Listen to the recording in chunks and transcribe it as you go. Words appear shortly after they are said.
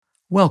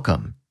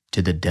Welcome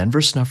to the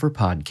Denver Snuffer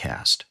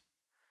Podcast.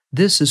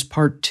 This is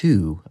part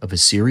 2 of a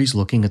series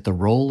looking at the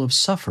role of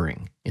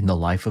suffering in the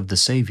life of the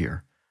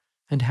Savior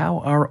and how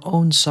our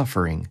own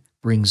suffering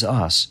brings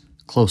us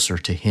closer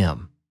to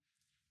Him.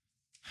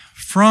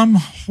 From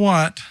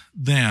what,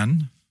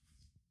 then,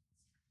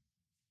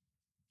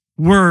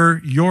 were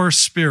your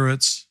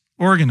spirits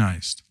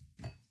organized?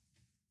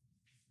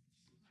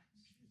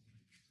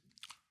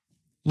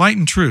 Light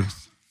and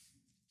truth.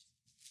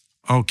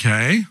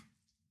 Okay.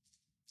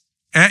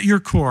 At your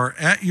core,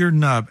 at your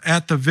nub,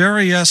 at the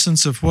very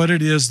essence of what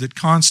it is that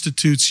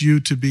constitutes you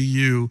to be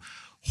you,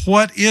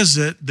 what is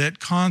it that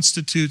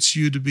constitutes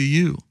you to be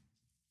you?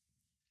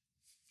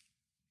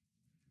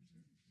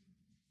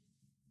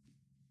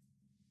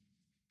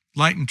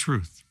 Light and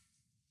truth.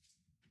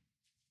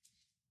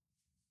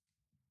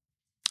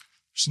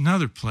 There's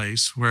another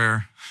place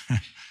where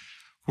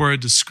a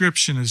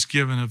description is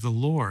given of the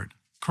Lord,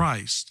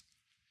 Christ,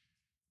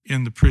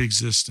 in the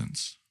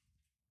preexistence.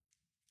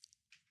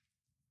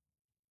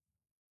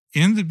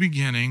 In the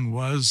beginning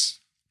was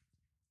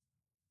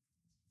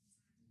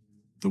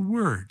the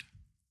Word.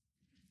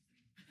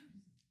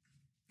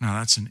 Now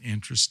that's an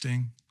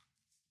interesting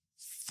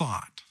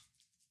thought,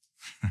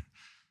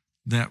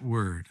 that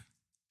word.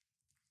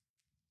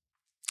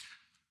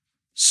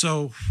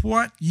 So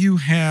what you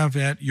have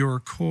at your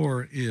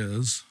core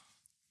is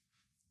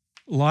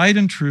light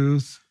and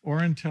truth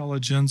or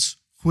intelligence,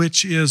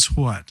 which is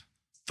what?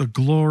 The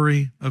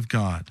glory of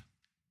God.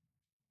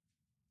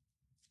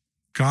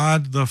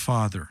 God the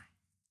Father.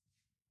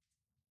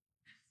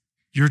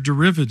 You're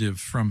derivative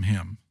from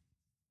Him.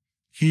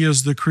 He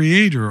is the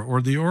creator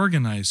or the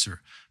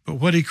organizer. But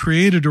what He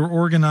created or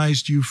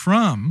organized you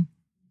from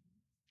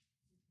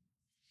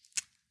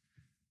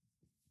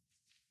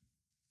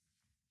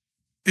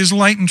is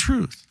light and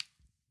truth.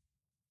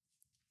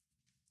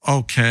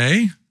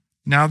 Okay,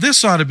 now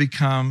this ought to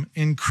become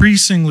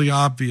increasingly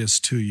obvious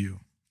to you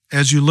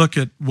as you look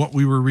at what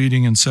we were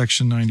reading in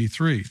section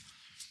 93.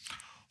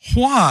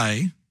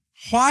 Why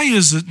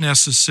is it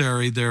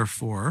necessary,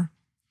 therefore,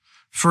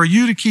 for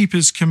you to keep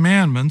His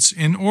commandments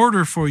in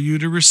order for you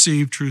to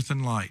receive truth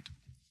and light?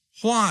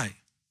 Why?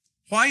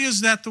 Why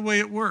is that the way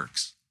it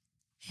works?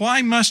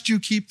 Why must you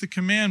keep the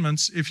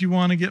commandments if you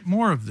want to get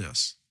more of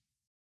this?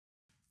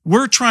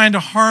 We're trying to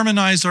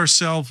harmonize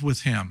ourselves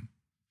with Him.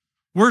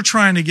 We're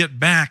trying to get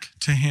back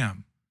to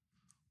Him.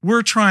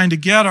 We're trying to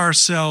get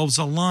ourselves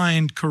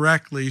aligned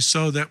correctly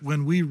so that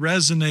when we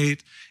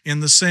resonate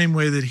in the same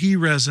way that He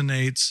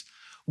resonates,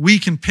 we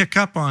can pick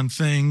up on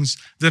things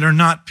that are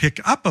not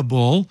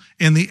pick-upable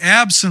in the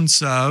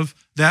absence of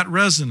that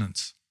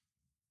resonance.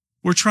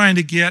 We're trying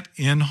to get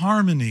in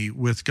harmony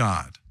with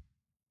God.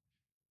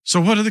 So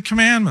what are the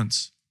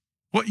commandments?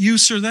 What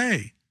use are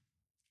they?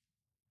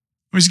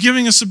 He's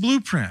giving us a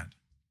blueprint.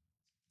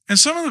 And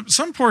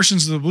some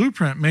portions of the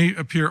blueprint may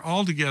appear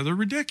altogether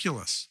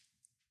ridiculous.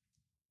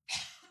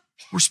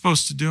 We're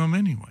supposed to do them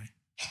anyway.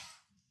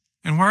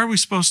 And why are we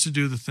supposed to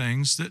do the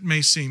things that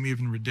may seem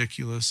even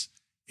ridiculous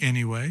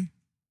anyway?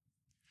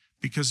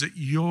 Because at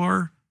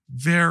your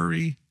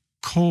very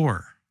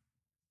core,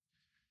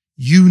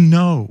 you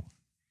know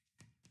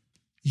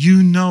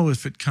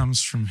if it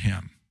comes from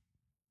Him.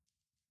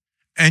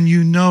 And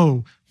you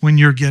know when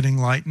you're getting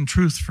light and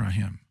truth from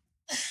Him.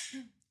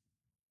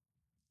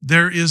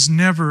 There is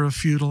never a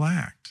futile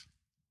act.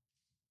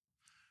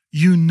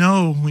 You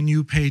know when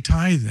you pay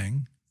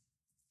tithing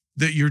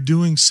that you're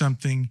doing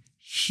something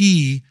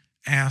He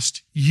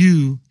asked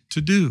you to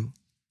do.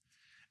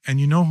 And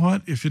you know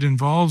what? If it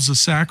involves a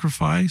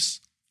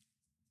sacrifice,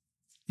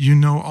 you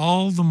know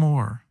all the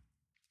more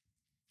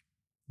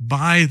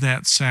by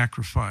that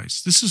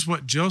sacrifice. This is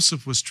what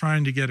Joseph was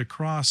trying to get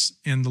across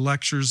in the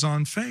lectures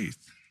on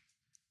faith.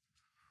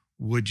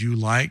 Would you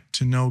like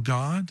to know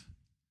God?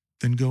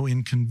 Then go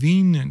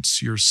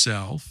inconvenience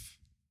yourself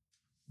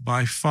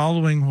by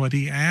following what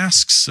He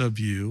asks of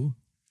you,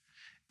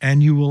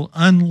 and you will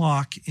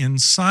unlock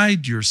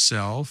inside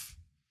yourself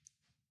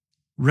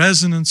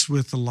resonance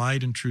with the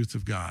light and truth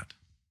of God.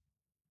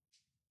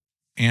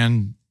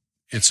 And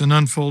it's an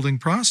unfolding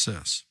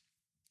process.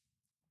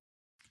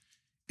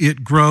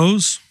 It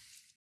grows.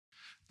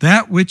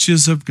 That which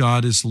is of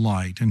God is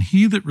light, and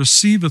he that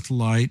receiveth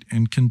light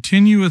and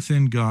continueth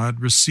in God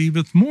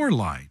receiveth more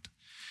light.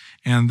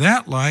 And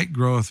that light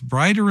groweth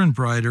brighter and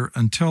brighter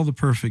until the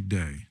perfect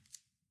day.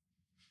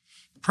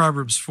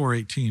 Proverbs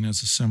 4:18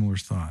 has a similar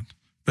thought.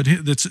 But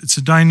it's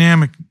a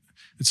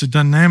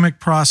dynamic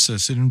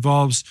process. It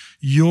involves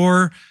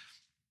your,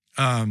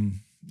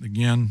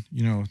 again,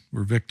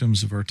 we're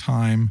victims of our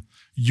time,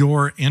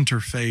 your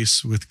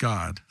interface with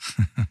God.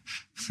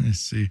 Let's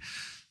see,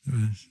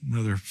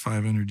 another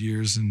 500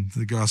 years and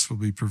the gospel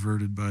will be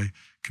perverted by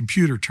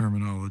computer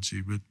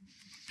terminology. But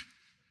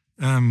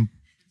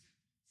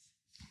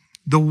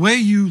the way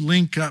you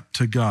link up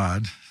to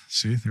God,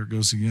 see, there it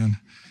goes again,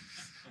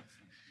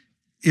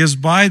 is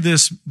by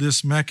this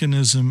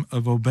mechanism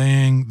of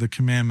obeying the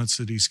commandments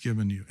that He's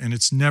given you. And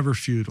it's never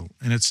futile,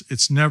 and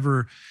it's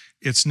never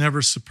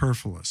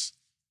superfluous.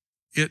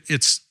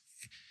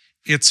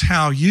 It's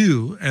how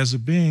you, as a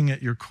being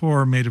at your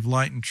core made of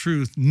light and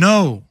truth,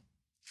 know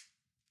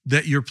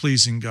that you're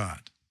pleasing God.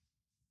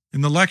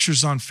 In the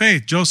lectures on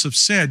faith, Joseph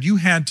said you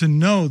had to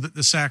know that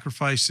the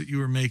sacrifice that you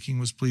were making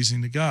was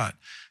pleasing to God.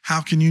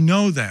 How can you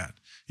know that?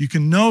 You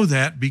can know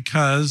that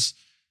because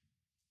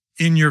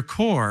in your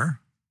core,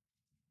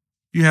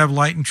 you have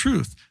light and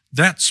truth.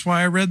 That's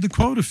why I read the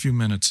quote a few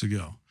minutes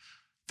ago.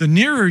 The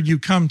nearer you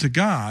come to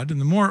God and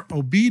the more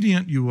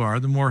obedient you are,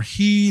 the more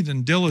heed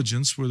and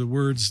diligence were the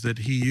words that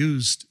he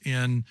used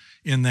in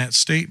that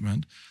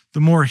statement.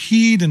 The more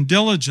heed and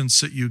diligence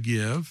that you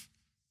give,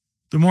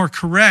 the more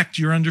correct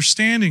your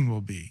understanding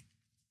will be.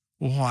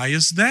 Well, why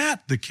is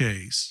that the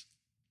case?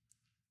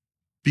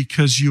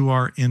 Because you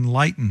are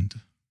enlightened,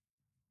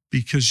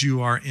 because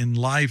you are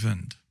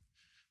enlivened,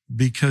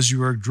 because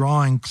you are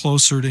drawing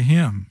closer to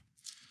him.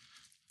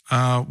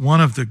 One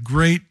of the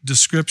great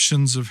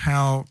descriptions of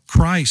how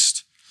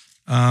Christ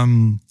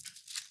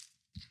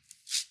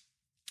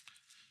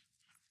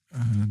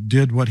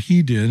did what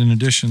he did, in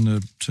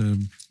addition to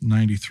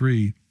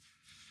 93,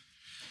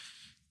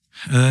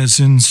 is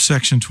in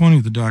section 20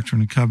 of the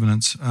Doctrine and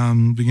Covenants,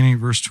 beginning at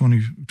verse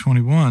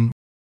 21.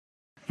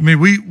 I mean,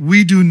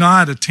 we do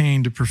not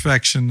attain to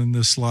perfection in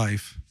this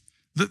life.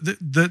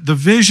 The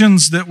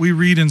visions that we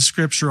read in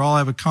Scripture all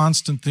have a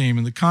constant theme,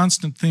 and the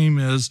constant theme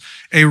is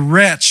a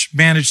wretch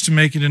managed to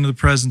make it into the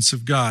presence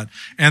of God,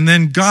 and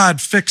then God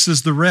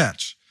fixes the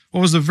wretch. What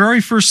was the very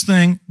first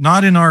thing,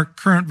 not in our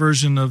current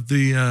version of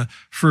the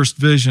first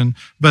vision,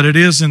 but it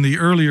is in the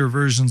earlier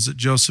versions that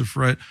Joseph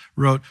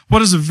wrote.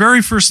 What is the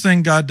very first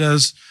thing God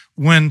does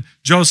when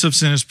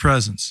Joseph's in his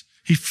presence?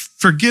 He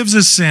forgives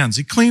his sins.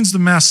 He cleans the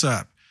mess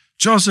up.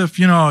 Joseph,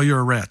 you're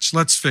a wretch.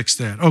 Let's fix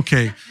that.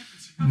 Okay.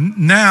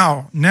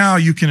 Now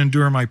you can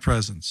endure my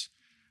presence.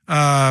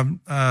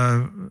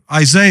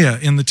 Isaiah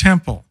in the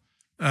temple.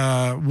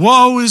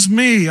 Woe is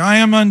me, I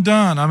am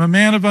undone. I'm a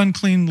man of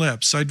unclean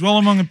lips. I dwell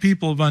among a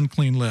people of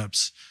unclean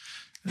lips.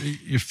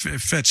 You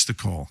fetch the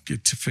coal,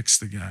 get to fix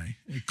the guy.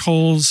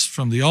 Coals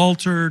from the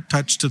altar,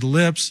 touched to the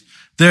lips.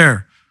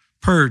 There,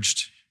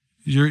 purged.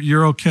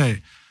 You're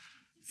okay.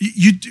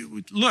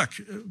 Look,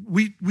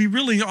 we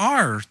really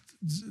are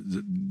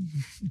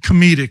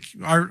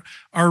comedic.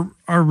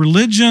 Our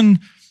religion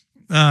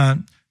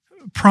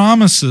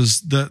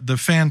promises the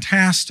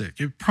fantastic.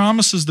 It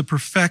promises the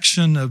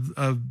perfection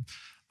of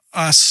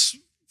us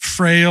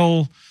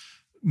frail,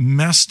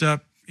 messed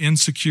up,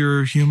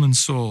 insecure human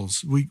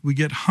souls. We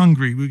get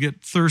hungry, we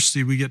get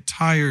thirsty, we get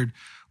tired,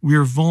 we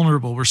are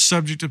vulnerable, we're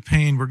subject to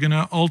pain, we're going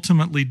to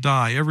ultimately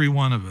die, every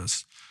one of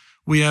us.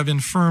 We have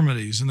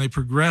infirmities and they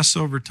progress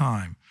over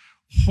time.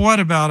 What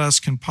about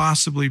us can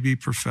possibly be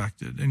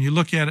perfected? And you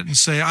look at it and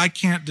say, I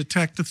can't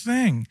detect a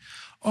thing.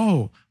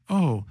 Oh,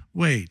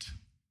 wait,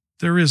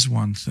 there is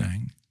one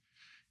thing.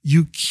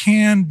 You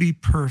can be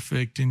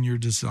perfect in your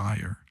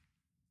desire.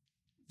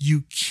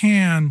 You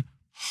can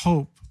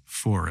hope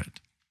for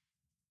it.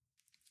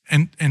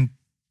 And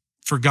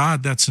for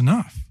God, that's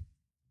enough.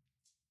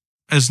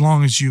 As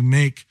long as you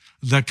make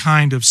the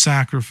kind of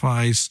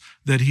sacrifice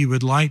that he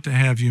would like to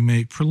have you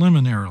make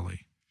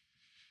preliminarily.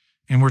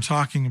 And we're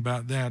talking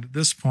about that at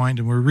this point,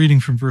 and we're reading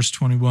from verse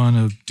 21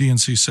 of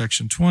D&C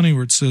section 20,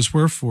 where it says,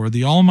 Wherefore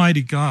the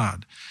Almighty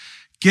God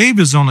gave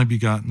his only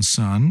begotten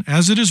Son,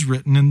 as it is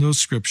written in those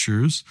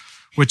scriptures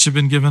which have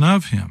been given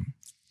of him.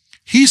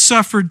 He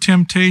suffered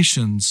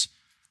temptations,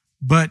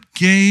 but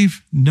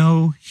gave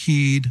no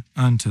heed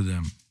unto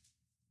them.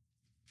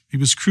 He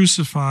was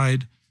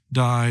crucified,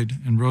 died,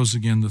 and rose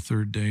again the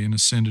third day and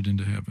ascended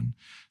into heaven.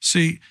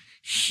 See,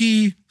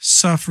 he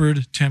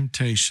suffered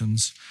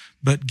temptations,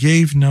 but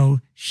gave no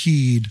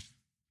heed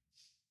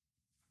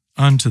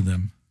unto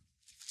them.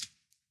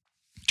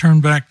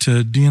 Turn back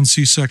to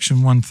D&C section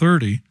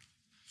 130.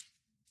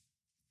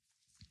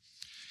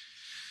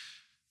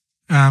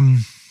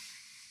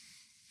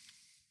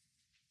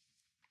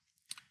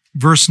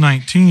 Verse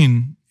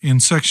 19 in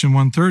section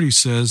 130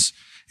 says,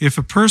 if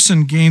a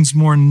person gains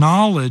more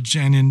knowledge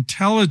and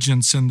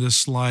intelligence in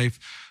this life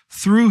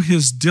through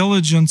his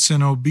diligence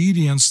and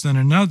obedience than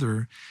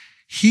another,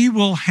 he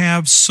will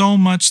have so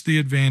much the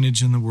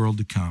advantage in the world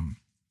to come.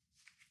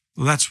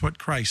 Well, that's what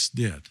Christ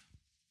did.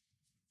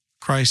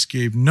 Christ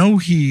gave no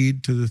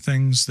heed to the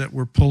things that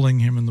were pulling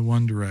him in the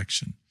one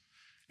direction,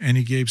 and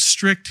he gave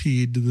strict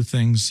heed to the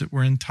things that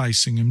were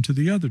enticing him to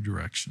the other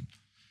direction.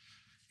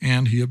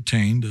 And he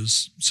obtained,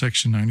 as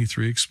section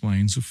 93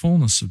 explains, a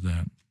fullness of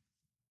that.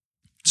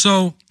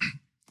 So,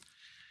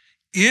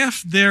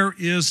 if there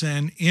is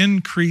an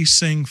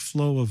increasing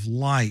flow of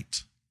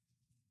light,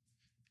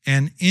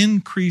 an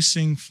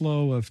increasing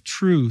flow of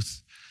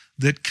truth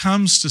that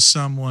comes to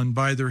someone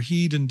by their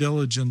heed and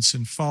diligence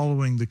in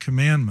following the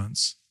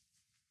commandments,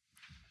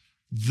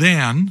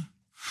 then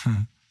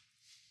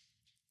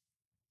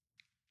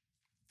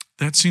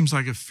that seems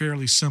like a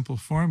fairly simple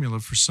formula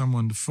for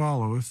someone to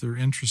follow if they're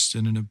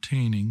interested in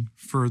obtaining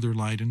further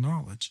light and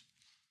knowledge.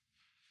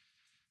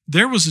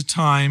 There was a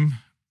time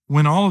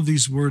when all of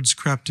these words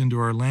crept into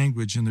our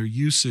language and their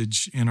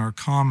usage in our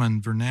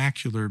common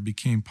vernacular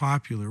became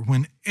popular,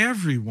 when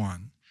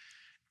everyone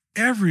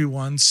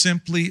everyone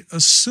simply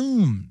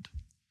assumed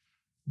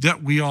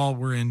that we all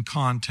were in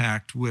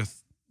contact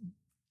with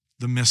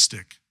the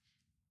mystic,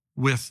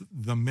 with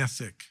the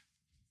mythic,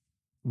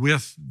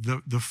 with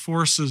the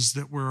forces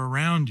that were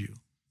around you.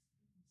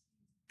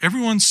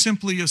 Everyone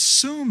simply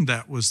assumed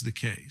that was the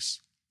case.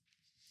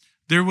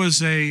 There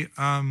was a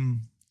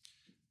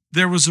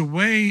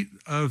way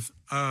of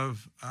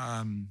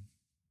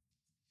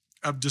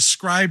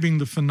describing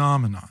the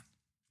phenomenon,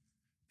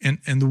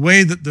 and the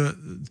way that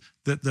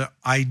the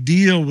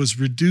ideal was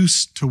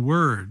reduced to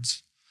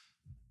words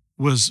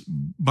was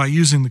by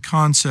using the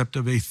concept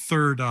of a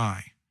third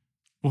eye.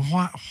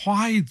 Well,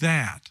 why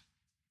that?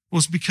 Well,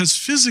 it's because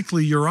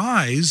physically your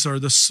eyes are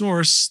the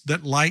source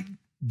that light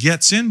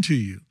gets into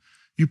you.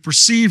 You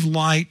perceive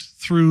light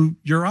through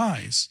your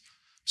eyes.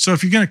 So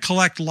if you're going to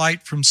collect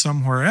light from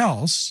somewhere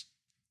else,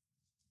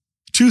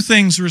 two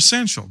things are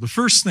essential. The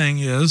first thing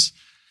is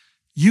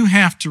you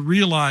have to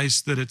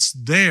realize that it's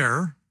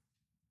there,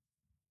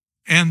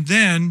 and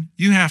then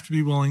you have to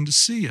be willing to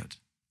see it.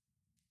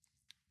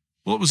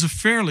 Well, it was a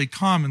fairly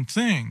common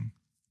thing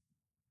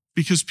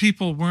because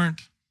people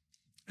weren't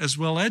as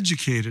well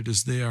educated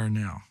as they are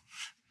now.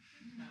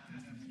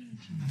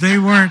 They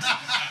weren't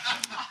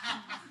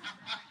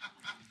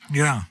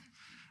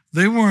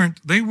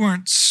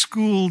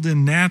schooled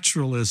in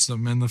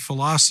naturalism and the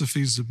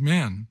philosophies of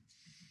men,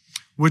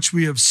 which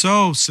we have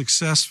so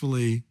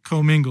successfully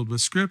commingled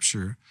with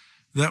Scripture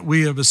that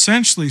we have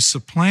essentially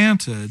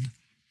supplanted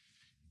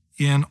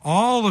in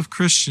all of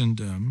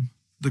Christendom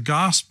the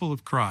gospel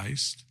of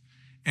Christ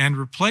and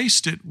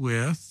replaced it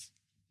with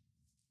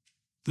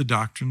the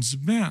doctrines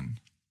of men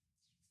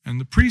and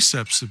the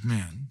precepts of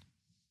men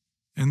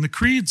and the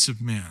creeds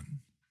of men.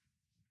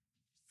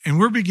 And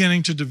we're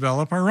beginning to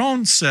develop our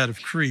own set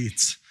of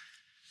creeds.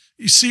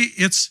 You see,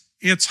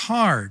 it's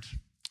hard.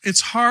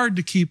 It's hard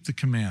to keep the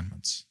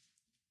commandments.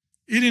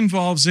 It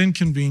involves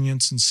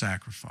inconvenience and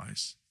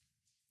sacrifice.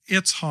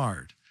 It's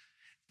hard.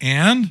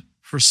 And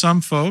for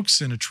some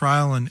folks, in a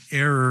trial and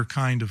error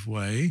kind of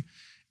way,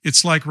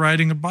 it's like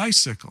riding a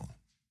bicycle.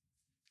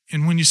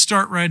 And when you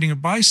start riding a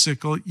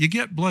bicycle, you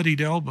get bloodied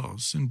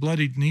elbows and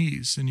bloodied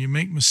knees, and you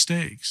make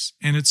mistakes,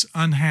 and it's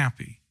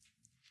unhappy.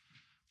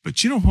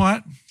 But you know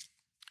what?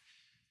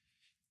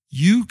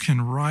 You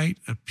can write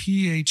a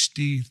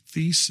PhD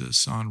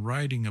thesis on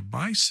riding a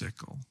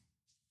bicycle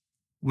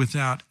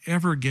without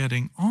ever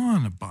getting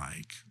on a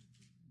bike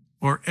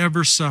or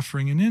ever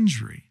suffering an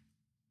injury.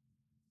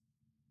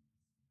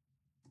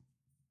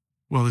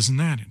 Well, isn't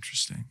that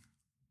interesting?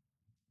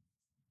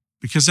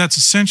 Because that's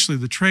essentially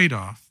the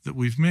trade-off that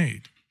we've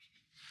made.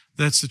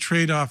 That's the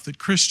trade-off that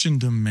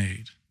Christendom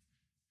made.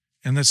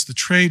 And that's the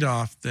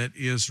trade-off that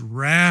is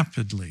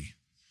rapidly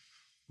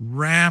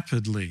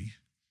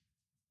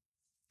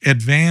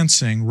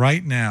advancing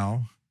right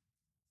now.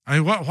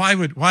 Why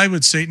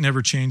would Satan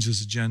ever change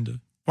his agenda?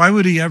 Why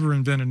would he ever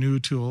invent a new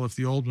tool if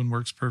the old one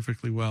works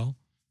perfectly well?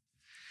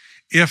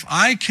 If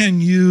I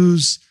can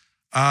use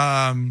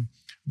the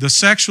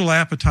sexual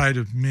appetite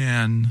of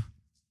men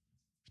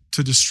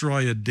to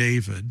destroy a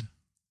David,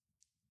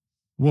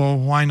 well,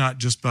 why not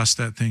just bust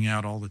that thing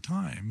out all the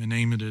time and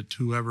aim it at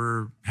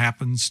whoever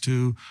happens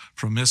to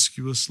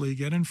promiscuously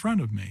get in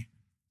front of me?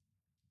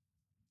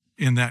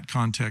 In that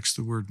context,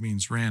 the word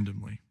means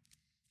randomly,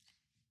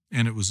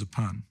 and it was a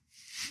pun.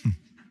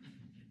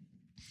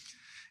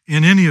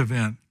 In any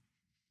event,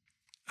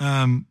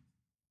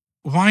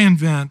 why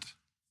invent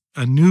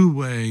a new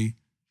way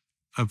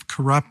of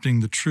corrupting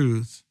the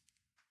truth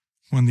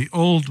when the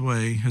old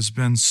way has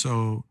been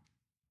so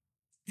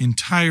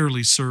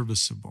entirely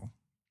serviceable?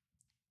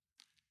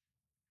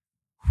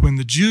 When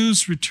the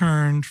Jews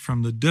returned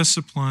from the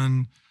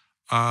discipline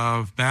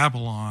of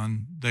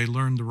Babylon, they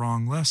learned the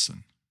wrong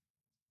lesson.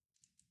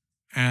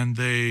 And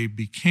they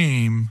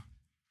became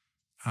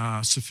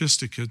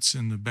sophisticates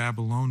in the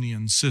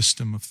Babylonian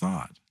system of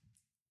thought,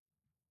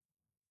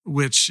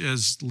 which,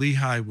 as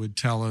Lehi would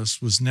tell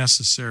us, was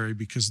necessary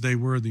because they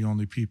were the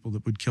only people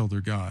that would kill their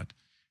God.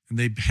 And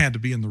they had to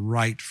be in the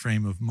right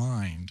frame of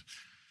mind,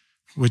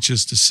 which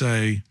is to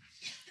say,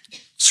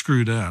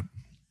 screwed up,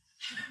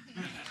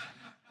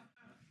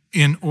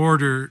 in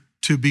order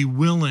to be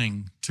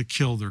willing to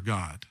kill their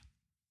God,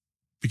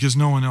 because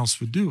no one else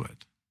would do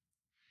it.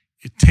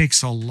 It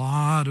takes a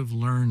lot of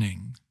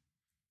learning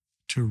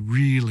to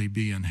really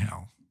be in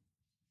hell.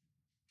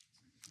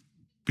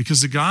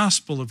 Because the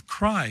gospel of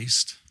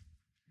Christ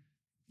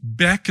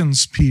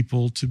beckons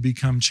people to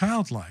become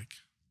childlike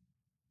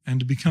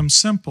and to become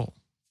simple.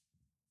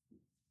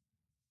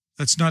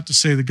 That's not to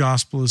say the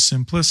gospel is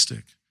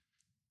simplistic,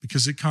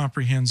 because it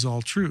comprehends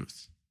all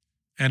truth,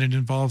 and it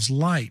involves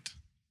light,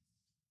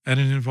 and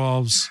it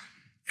involves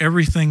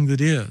everything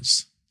that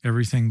is,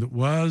 everything that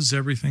was,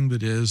 everything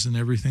that is, and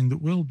everything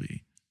that will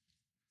be.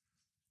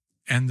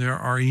 And there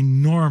are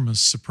enormous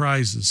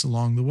surprises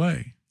along the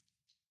way.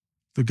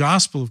 The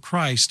gospel of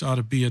Christ ought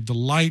to be a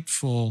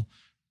delightful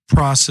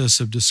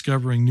process of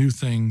discovering new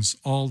things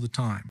all the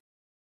time.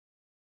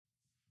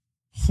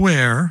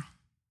 Where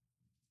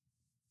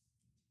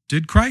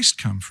did Christ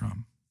come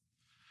from?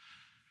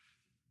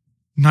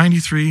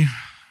 93,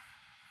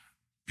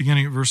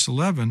 beginning at verse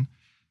 11,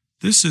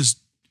 this is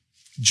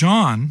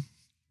John,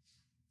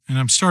 and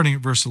I'm starting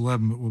at verse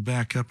 11, but we'll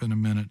back up in a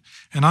minute.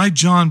 And I,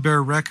 John,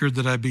 bear record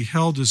that I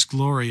beheld his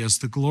glory as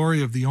the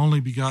glory of the only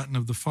begotten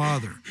of the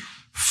Father,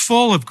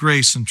 full of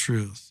grace and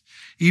truth,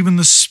 even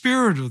the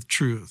Spirit of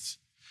truth,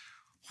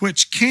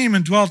 which came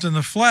and dwelt in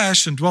the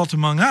flesh and dwelt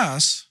among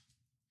us.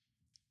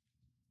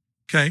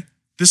 Okay,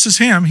 this is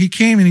him. He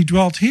came and he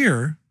dwelt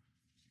here.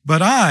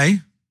 But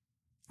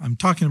I'm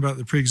talking about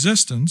the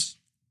preexistence,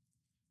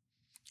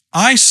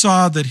 I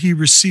saw that he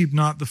received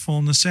not the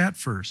fullness at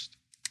first.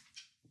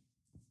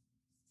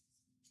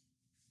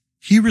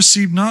 He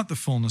received not the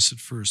fullness at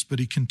first, but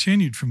he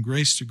continued from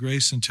grace to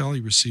grace until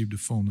he received the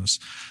fullness.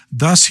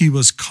 Thus he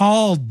was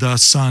called the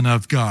Son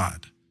of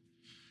God,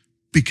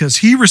 because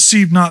he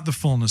received not the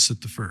fullness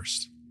at the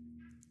first.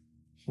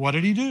 What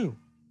did he do?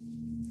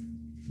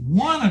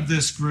 One of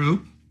this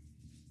group,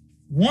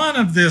 one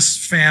of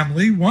this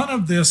family, one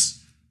of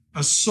this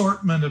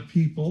assortment of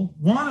people,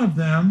 one of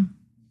them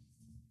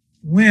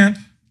went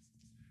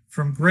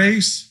from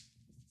grace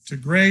to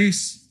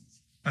grace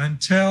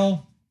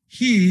until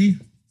he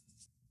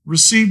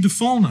received the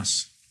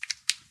fullness.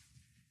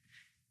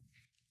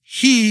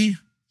 He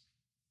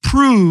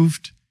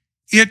proved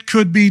it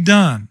could be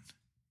done.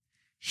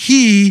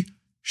 He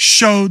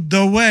showed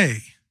the way.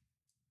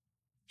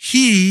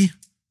 He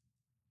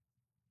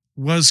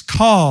was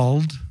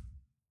called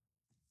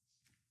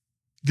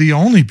the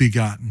only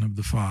begotten of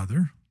the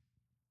Father.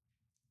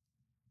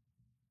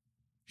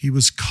 He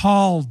was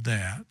called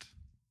that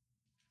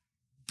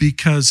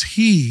because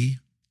he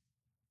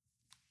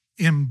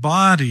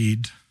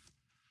embodied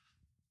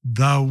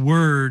the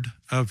Word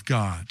of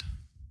God.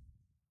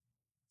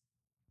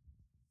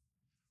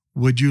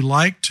 Would you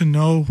like to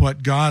know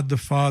what God the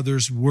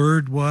Father's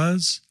Word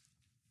was?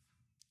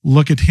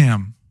 Look at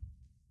him.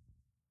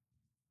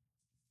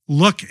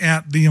 Look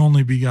at the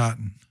only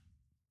begotten.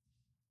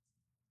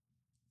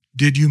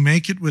 Did you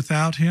make it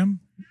without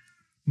him?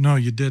 No,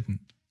 you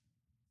didn't.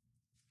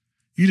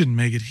 You didn't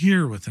make it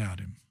here without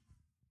him.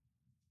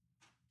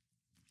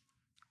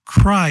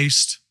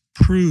 Christ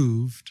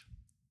proved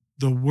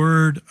the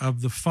Word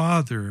of the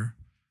Father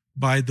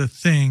by the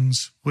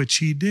things which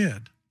he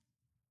did.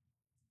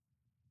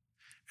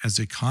 As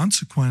a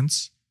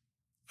consequence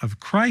of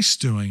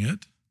Christ doing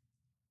it,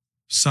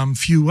 some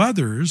few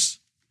others,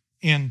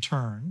 in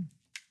turn,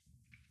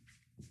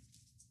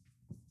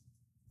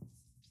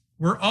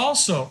 were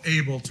also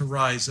able to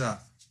rise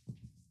up.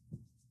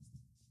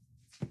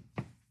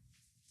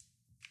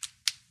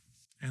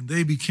 And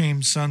they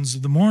became sons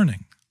of the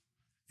morning.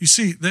 You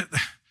see,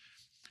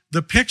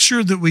 the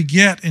picture that we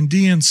get in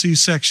D&C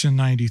section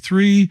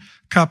 93,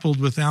 coupled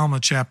with Alma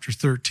chapter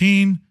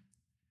 13,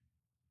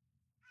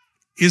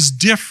 is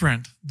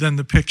different than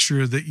the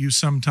picture that you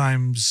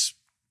sometimes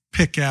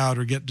pick out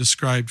or get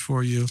described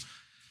for you.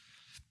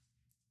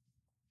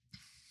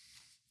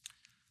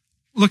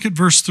 Look at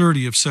verse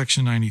 30 of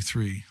section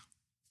 93.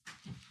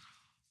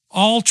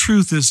 All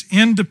truth is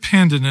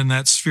independent in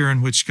that sphere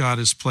in which God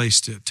has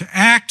placed it, to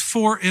act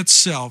for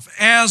itself,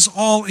 as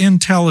all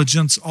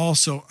intelligence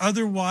also.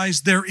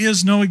 Otherwise, there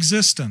is no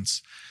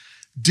existence.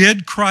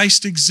 Did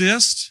Christ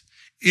exist?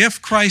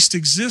 If Christ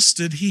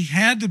existed, he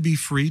had to be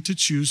free to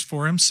choose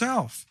for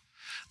himself.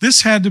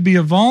 This had to be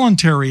a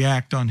voluntary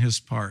act on his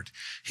part.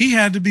 He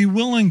had to be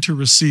willing to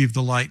receive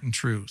the light and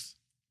truth.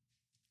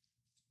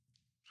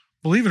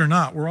 Believe it or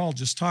not, we're all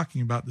just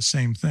talking about the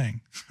same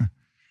thing.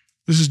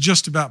 This is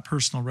just about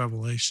personal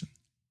revelation.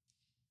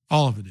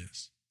 All of it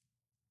is.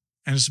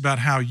 And it's about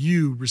how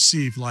you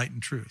receive light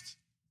and truth.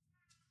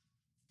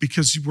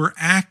 Because we're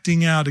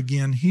acting out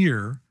again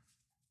here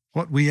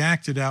what we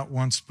acted out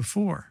once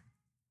before.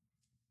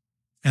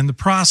 And the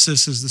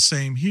process is the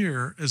same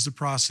here as the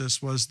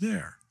process was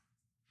there.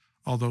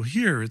 Although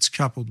here it's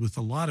coupled with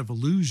a lot of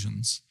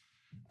illusions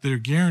that are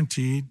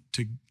guaranteed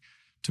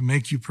to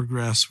make you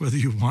progress whether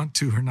you want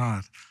to or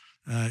not.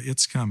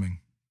 It's coming.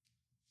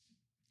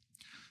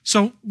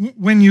 So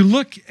when you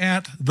look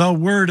at the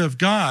Word of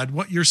God,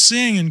 what you're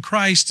seeing in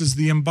Christ is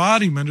the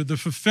embodiment or the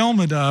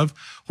fulfillment of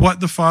what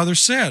the Father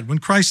said. When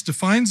Christ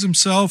defines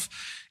himself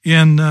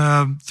in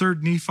 3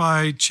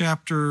 Nephi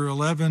chapter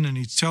 11 and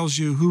he tells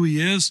you who he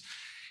is,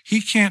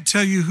 he can't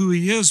tell you who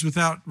he is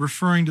without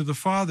referring to the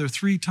Father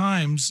 3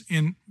 times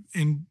in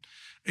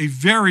a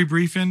very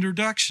brief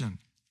introduction.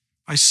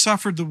 I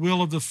suffered the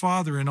will of the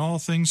Father in all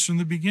things from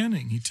the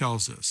beginning, he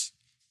tells us.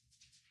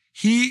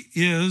 He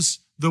is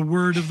the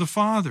Word of the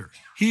Father.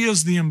 He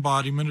is the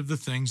embodiment of the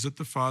things that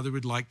the Father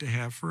would like to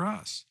have for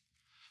us.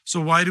 So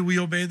why do we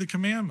obey the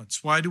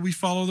commandments? Why do we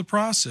follow the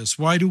process?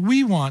 Why do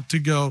we want to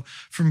go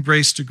from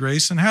grace to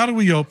grace? And how do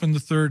we open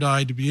the third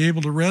eye to be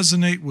able to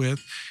resonate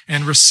with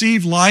and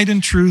receive light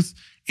and truth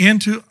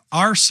into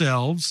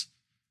ourselves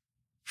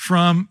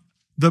from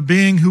the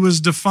being who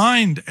is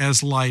defined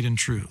as light and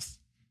truth?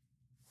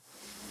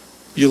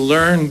 You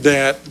learn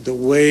that the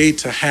way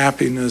to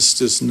happiness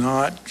does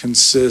not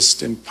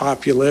consist in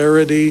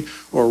popularity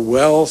or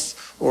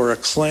wealth or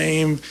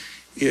acclaim.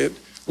 It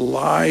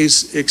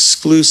lies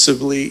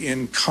exclusively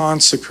in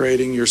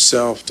consecrating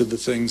yourself to the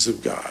things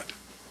of God.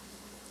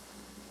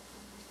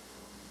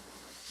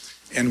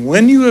 And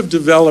when you have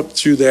developed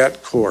through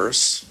that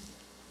course,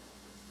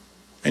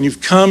 and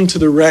you've come to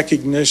the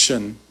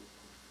recognition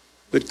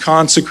that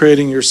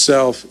consecrating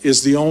yourself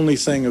is the only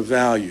thing of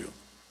value,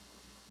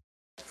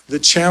 the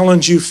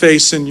challenge you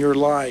face in your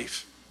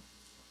life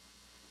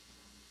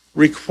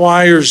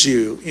requires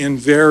you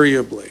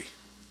invariably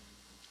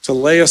to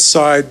lay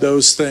aside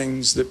those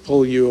things that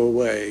pull you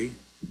away,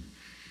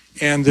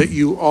 and that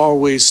you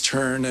always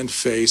turn and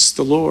face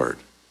the Lord.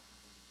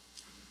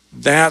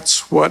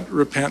 That's what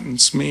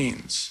repentance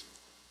means.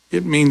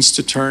 It means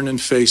to turn and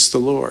face the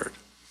Lord.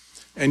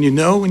 And you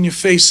know, when you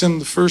face Him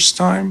the first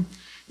time,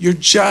 you're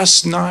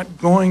just not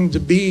going to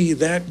be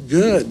that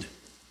good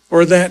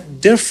or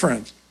that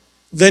different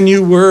than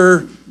you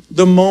were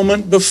the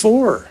moment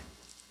before.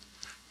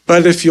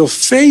 But if you'll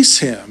face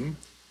Him,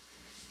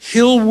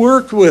 He'll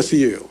work with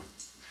you.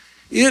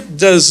 It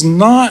does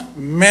not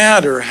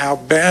matter how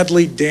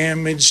badly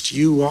damaged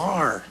you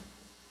are.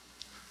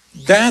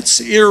 That's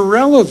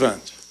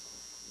irrelevant.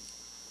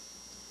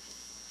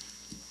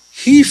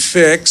 He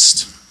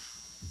fixed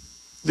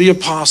the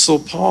Apostle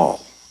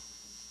Paul.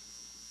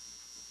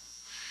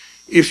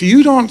 If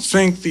you don't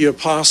think the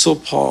Apostle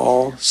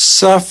Paul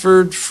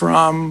suffered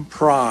from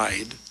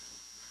pride,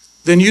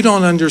 then you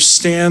don't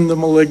understand the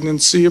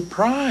malignancy of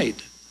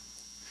pride.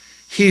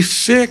 He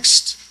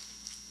fixed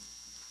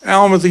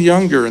Alma the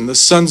Younger and the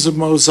sons of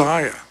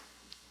Mosiah,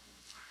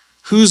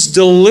 whose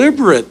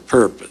deliberate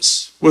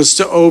purpose was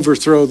to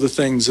overthrow the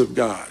things of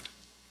God.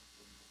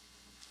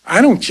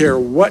 I don't care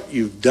what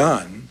you've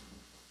done.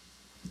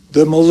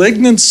 The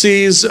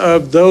malignancies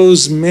of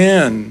those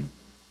men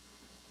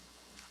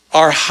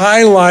are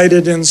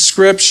highlighted in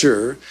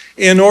Scripture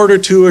in order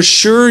to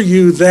assure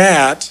you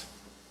that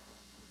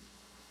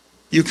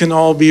you can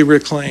all be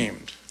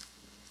reclaimed.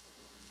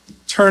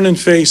 Turn and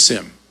face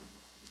Him,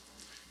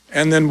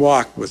 and then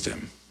walk with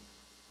Him.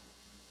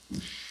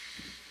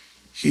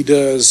 He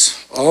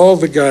does all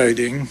the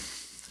guiding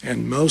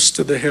and most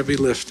of the heavy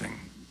lifting.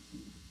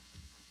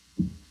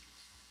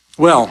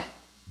 Well,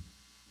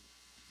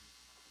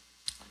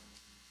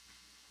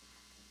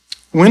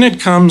 when it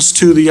comes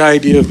to the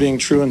idea of being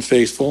true and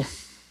faithful,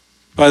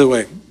 by the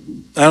way,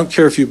 I don't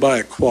care if you buy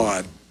a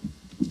quad.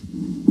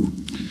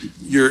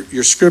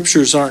 Your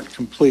scriptures aren't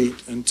complete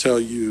until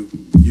you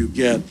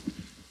get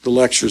the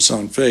lectures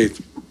on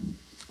faith.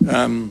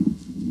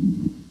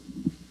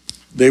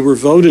 They were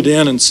voted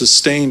in and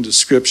sustained as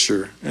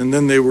scripture, and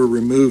then they were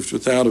removed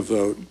without a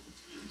vote.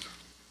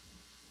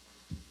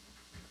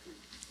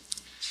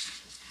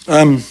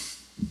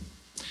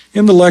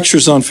 In the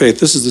lectures on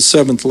faith, this is the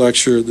 7th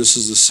lecture, this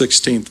is the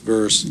 16th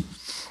verse,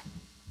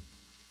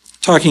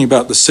 talking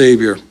about the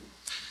Savior.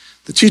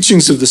 The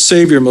teachings of the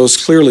Savior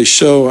most clearly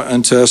show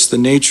unto us the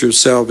nature of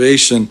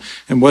salvation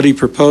and what He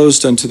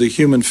proposed unto the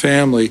human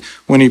family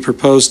when He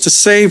proposed to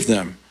save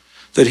them,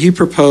 that He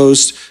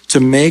proposed to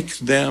make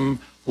them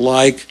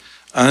like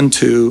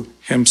unto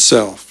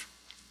Himself.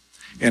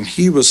 And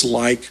He was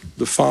like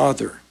the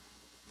Father,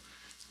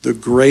 the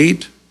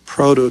great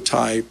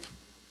prototype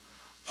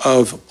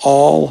of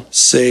all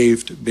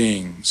saved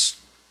beings.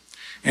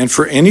 And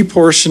for any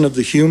portion of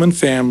the human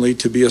family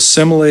to be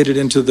assimilated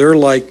into their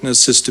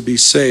likeness is to be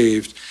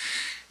saved,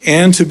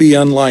 and to be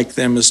unlike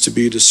them is to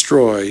be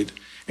destroyed.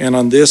 And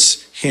on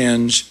this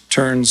hinge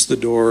turns the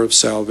door of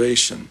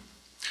salvation.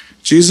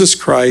 Jesus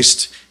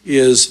Christ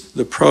is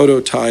the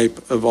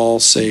prototype of all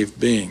saved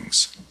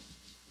beings.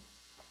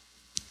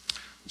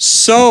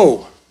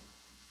 So,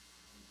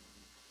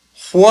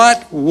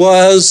 what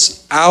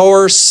was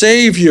our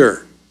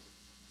Savior?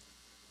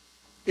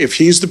 If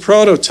He's the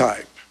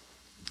prototype,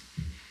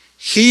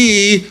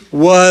 He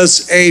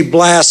was a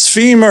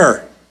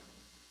blasphemer.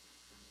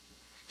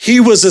 He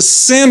was a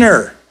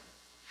sinner.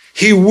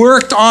 He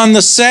worked on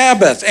the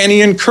Sabbath, and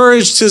He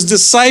encouraged His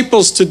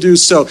disciples to do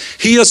so.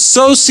 He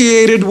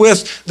associated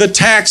with the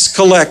tax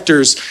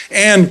collectors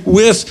and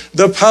with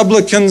the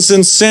publicans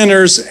and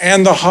sinners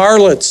and the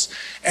harlots,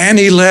 and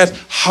He let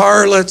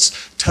harlots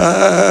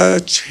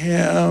touch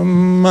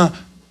Him.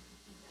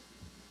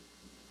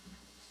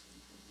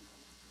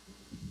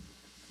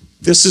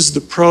 This is the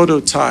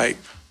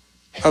prototype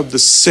of the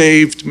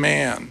saved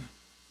man.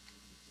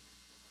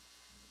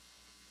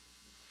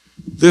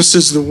 This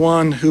is the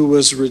one who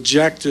was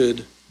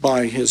rejected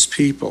by His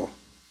people.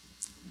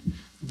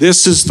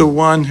 This is the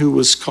one who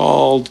was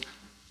called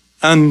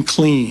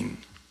unclean.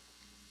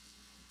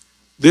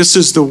 This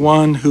is the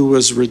one who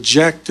was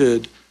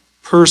rejected,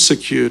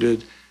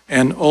 persecuted,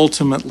 and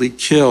ultimately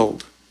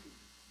killed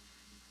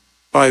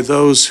by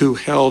those who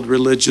held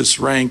religious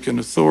rank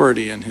and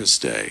authority in His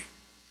day.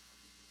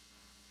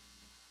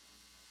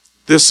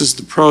 This is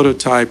the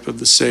prototype of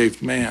the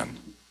saved man.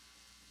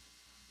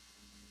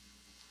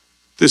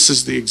 This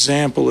is the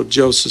example of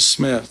Joseph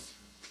Smith.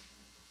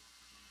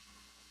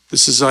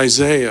 This is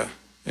Isaiah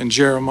and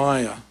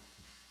Jeremiah.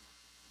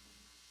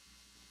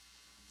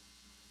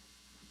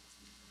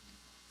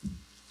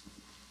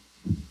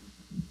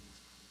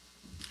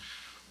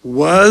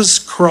 Was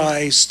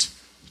Christ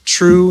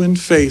true and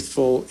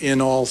faithful in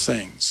all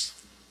things?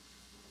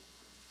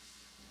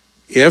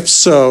 If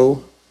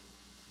so,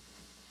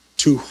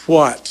 to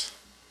what?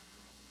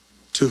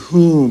 To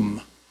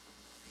whom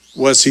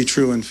was he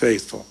true and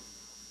faithful?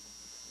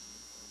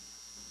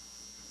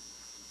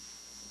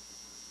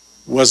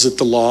 Was it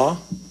the law?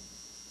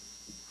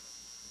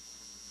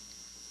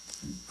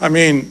 I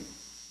mean,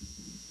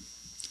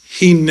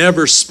 he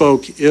never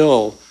spoke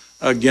ill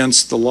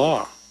against the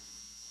law.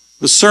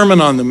 The Sermon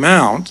on the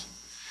Mount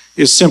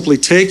is simply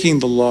taking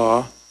the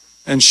law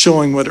and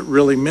showing what it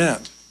really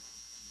meant.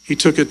 He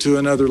took it to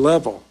another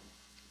level.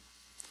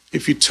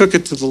 If you took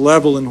it to the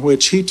level in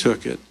which he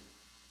took it,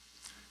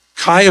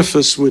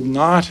 Caiaphas would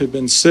not have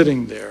been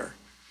sitting there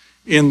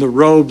in the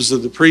robes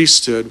of the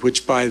priesthood,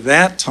 which by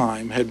that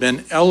time had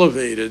been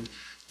elevated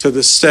to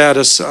the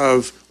status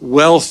of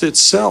wealth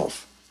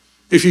itself.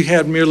 If you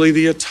had merely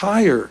the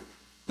attire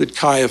that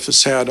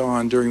Caiaphas had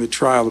on during the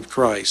trial of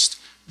Christ,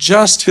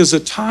 just his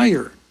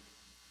attire,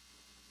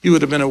 you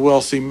would have been a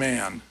wealthy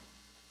man.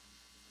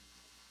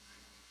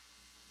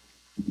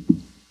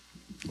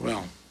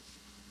 Well,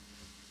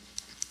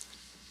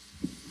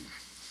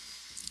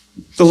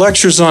 the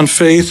lectures on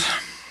faith,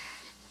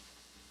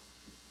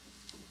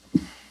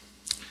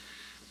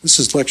 this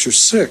is lecture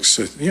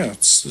 6. Yeah,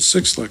 it's the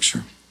 6th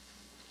lecture.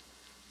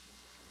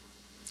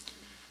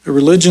 A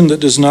religion that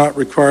does not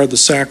require the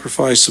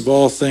sacrifice of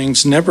all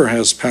things never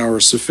has power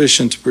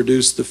sufficient to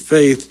produce the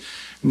faith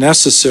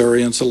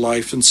necessary unto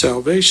life and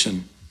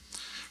salvation.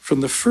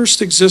 From the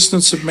first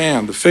existence of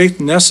man, the faith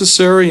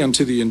necessary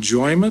unto the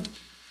enjoyment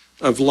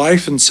of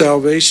life and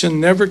salvation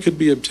never could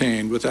be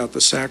obtained without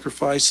the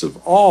sacrifice of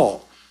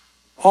all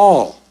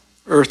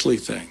earthly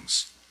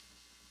things.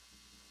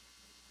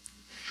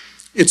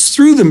 It's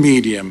through the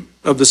medium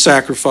of the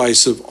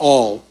sacrifice of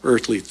all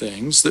earthly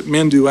things that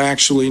men do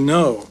actually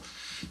know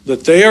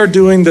that they are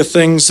doing the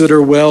things that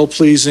are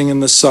well-pleasing in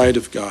the sight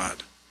of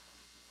God.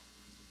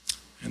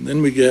 And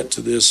then we get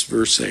to this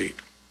verse 8.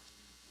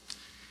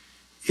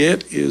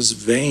 It is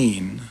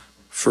vain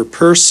for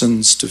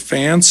persons to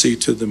fancy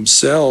to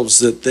themselves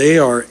that they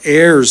are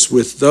heirs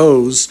with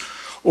those,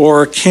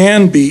 or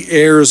can be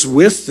heirs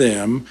with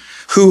them,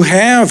 who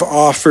have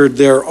offered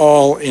their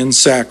all in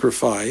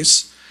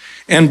sacrifice,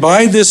 and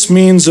by this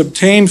means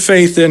obtain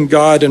faith in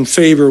God and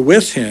favor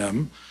with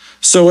him,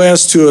 so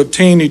as to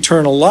obtain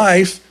eternal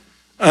life,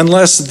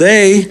 unless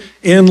they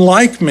in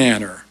like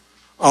manner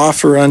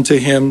offer unto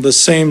him the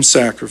same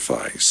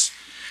sacrifice,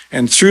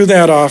 and through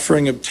that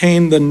offering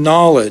obtain the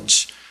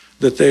knowledge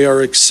that they are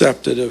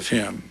accepted of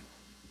him.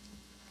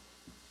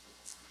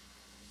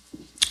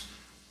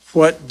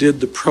 What did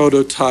the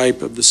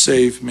prototype of the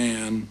saved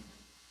man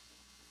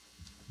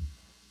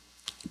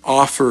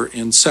offer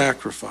in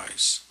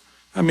sacrifice?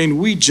 I mean,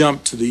 we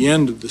jump to the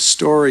end of the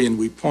story and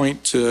we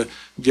point to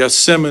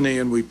Gethsemane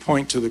and we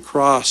point to the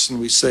cross and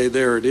we say,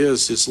 there it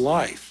is, his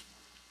life.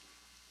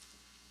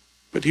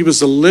 But he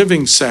was a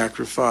living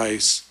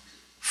sacrifice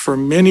for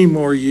many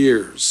more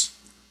years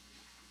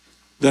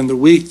than the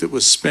week that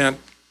was spent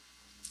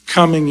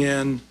coming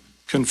in,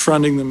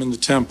 confronting them in the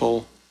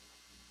temple,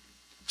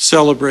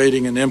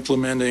 celebrating and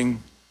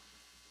implementing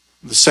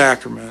the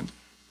sacrament,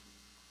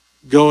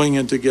 going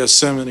into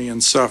Gethsemane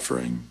and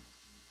suffering,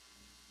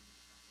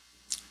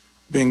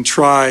 being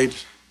tried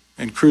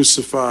and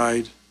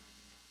crucified,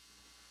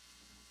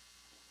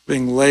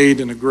 being laid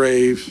in a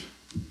grave,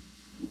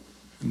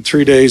 and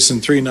 3 days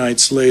and 3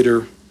 nights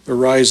later,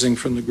 arising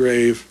from the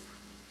grave.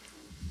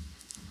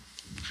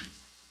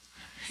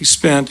 He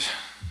spent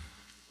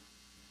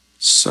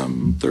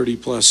some 30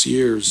 plus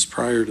years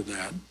prior to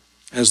that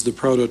as the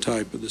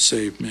prototype of the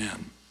saved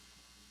man.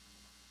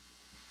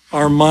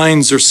 Our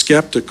minds are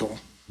skeptical.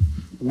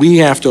 We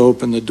have to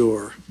open the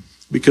door,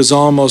 because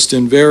almost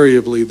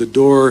invariably the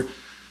door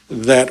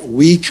that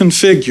we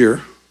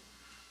configure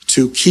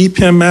to keep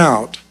him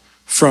out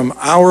from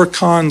our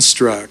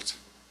construct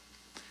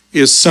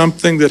is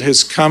something that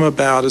has come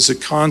about as a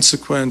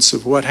consequence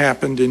of what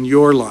happened in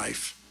your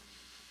life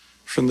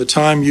from the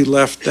time you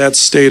left that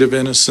state of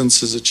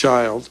innocence as a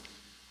child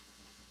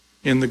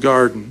in the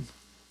garden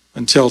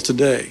until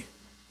today.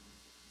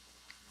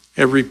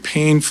 Every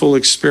painful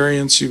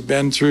experience you've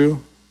been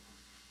through,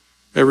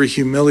 every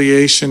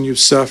humiliation you've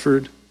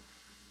suffered,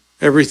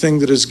 everything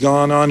that has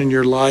gone on in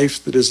your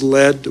life that has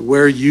led to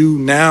where you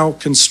now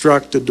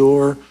construct a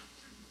door,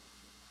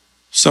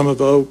 some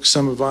of oak,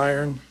 some of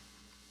iron.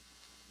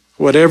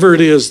 Whatever it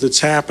is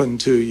that's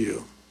happened to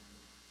you,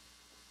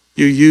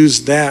 you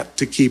use that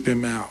to keep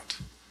him out.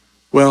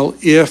 Well,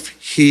 if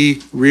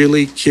he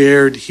really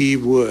cared, he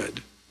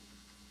would.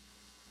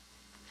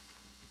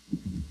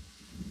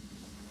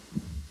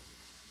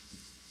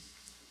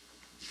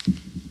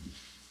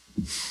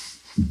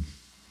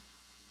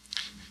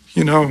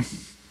 You know,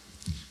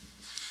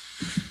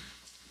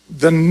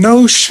 the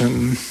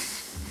notion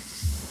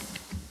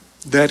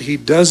that he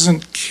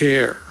doesn't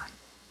care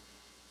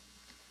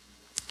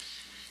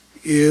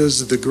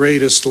is the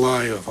greatest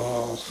lie of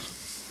all.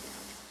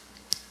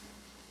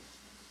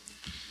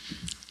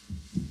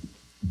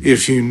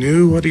 If you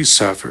knew what he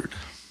suffered,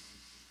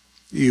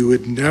 you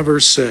would never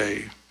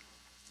say,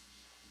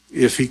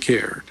 if he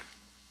cared.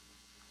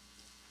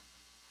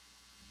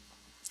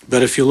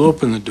 But if you'll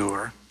open the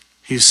door,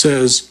 he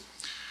says,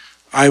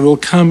 I will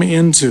come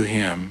into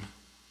him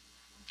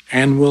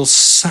and will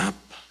sup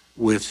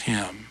with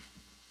him,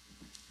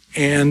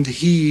 and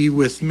he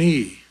with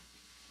me.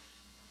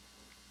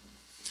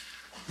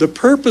 The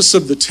purpose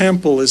of the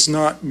temple is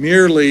not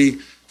merely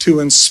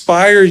to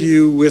inspire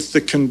you with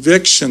the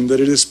conviction that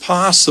it is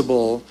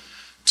possible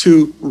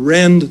to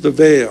rend the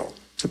veil,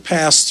 to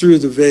pass through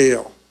the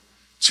veil,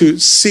 to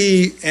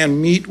see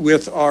and meet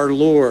with our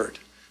Lord,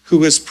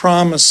 who has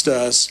promised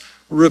us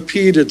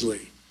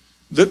repeatedly.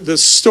 The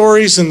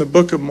stories in the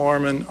Book of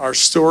Mormon are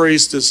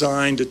stories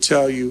designed to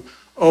tell you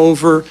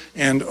over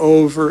and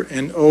over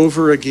and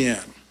over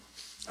again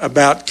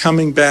about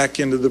coming back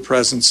into the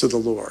presence of the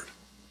Lord.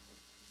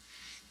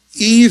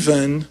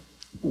 Even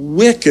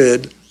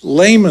wicked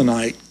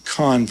Lamanite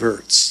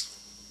converts,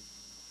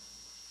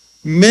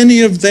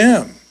 many of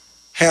them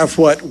have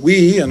what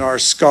we in our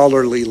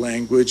scholarly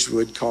language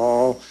would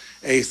call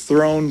a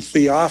throne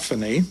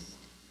theophany,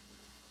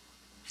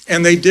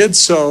 and they did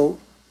so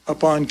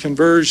upon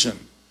conversion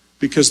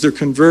because their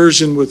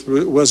conversion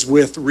was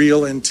with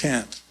real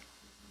intent.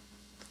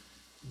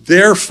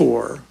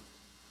 Therefore,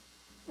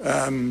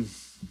 the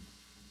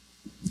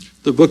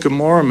Book of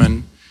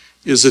Mormon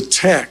is a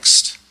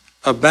text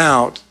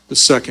about the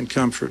second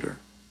comforter.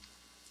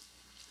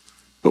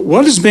 But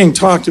what is being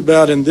talked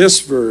about in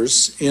this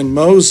verse in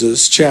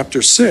Moses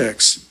chapter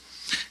 6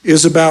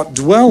 is about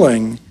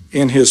dwelling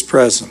in his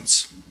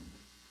presence.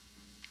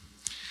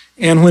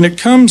 And when it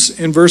comes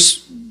in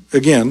verse,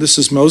 again, this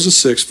is Moses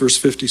 6, verse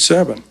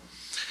 57,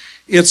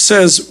 it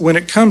says, when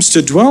it comes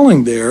to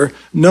dwelling there,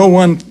 no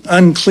one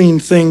unclean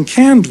thing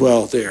can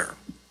dwell there,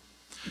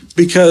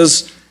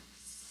 because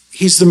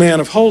he's the man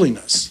of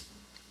holiness.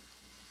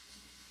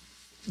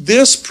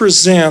 This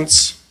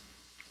presents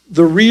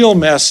the real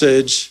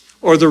message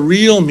or the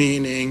real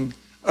meaning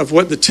of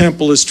what the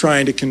temple is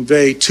trying to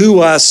convey to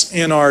us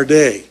in our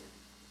day.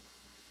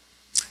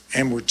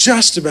 And we're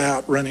just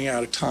about running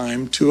out of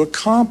time to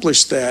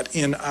accomplish that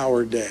in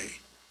our day.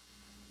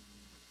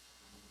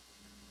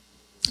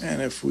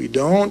 And if we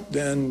don't,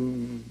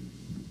 then,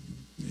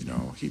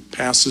 he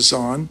passes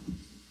on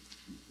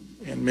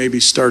and maybe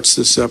starts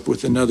this up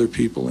with another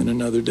people in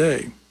another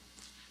day,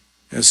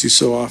 as he's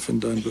so often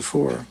done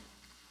before.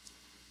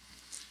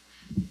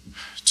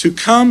 To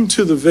come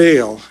to the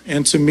veil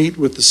and to meet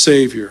with the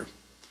Savior,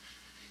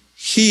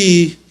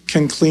 he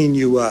can clean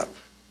you up.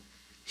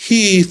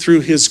 He,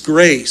 through his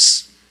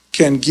grace,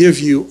 can give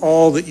you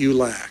all that you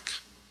lack.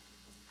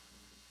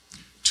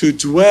 To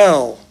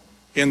dwell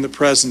in the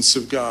presence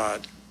of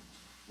God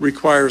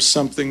requires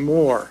something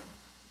more,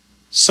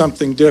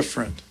 something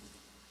different.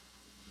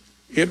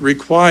 It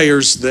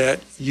requires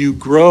that you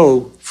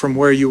grow from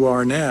where you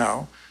are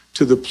now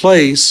to the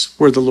place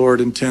where the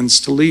Lord intends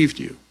to lead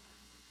you.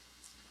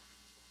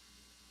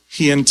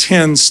 He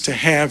intends to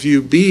have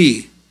you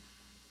be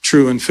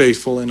true and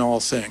faithful in all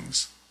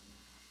things.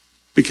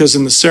 Because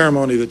in the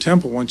ceremony of the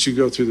temple, once you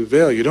go through the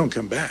veil, you don't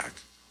come back.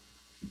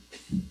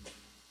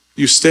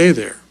 You stay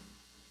there.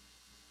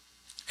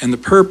 And the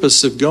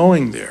purpose of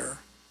going there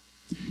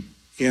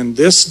in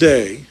this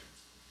day,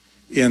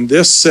 in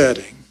this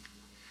setting,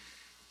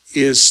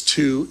 is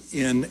to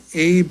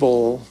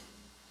enable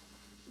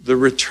the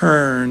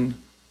return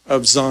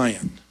of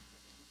Zion.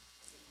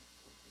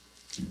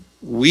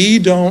 We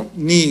don't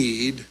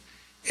need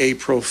a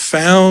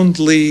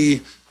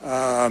profoundly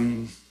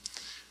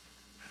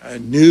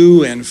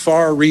new and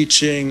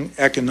far-reaching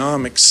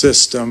economic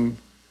system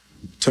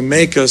to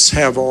make us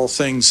have all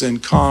things in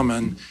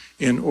common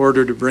in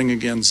order to bring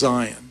again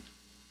Zion.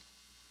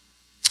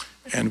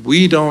 And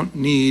we don't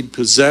need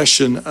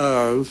possession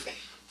of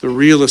the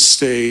real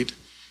estate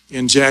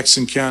in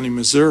Jackson County,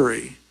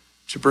 Missouri,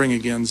 to bring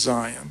again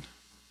Zion.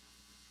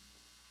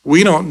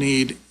 We don't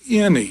need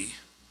any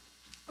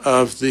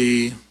of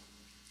the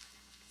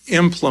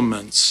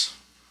implements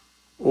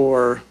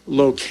or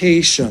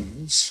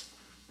locations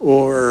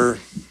or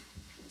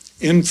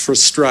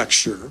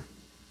infrastructure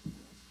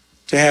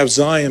to have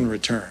Zion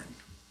return.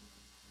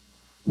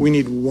 We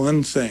need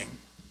one thing,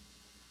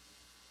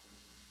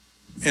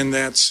 and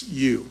that's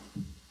you.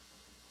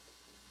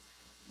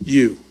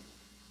 You,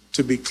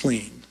 to be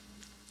clean.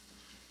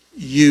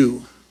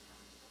 You,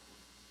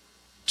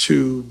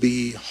 to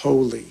be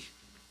holy.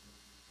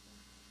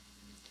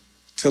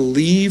 To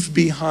leave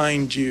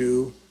behind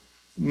you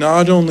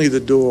not only the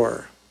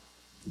door,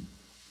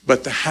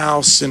 but the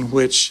house in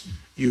which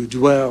you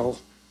dwell,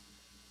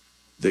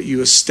 that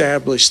you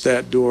establish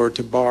that door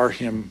to bar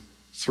him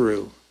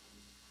through.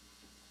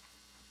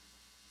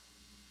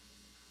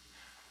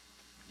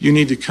 You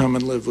need to come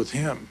and live with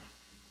him.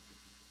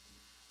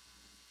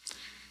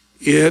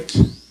 It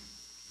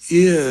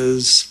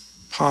is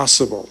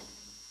possible.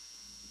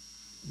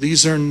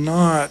 These are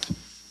not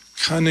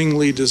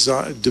cunningly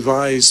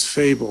devised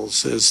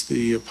fables, as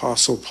the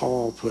Apostle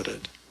Paul put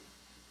it.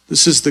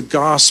 This is the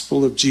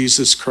gospel of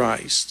Jesus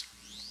Christ.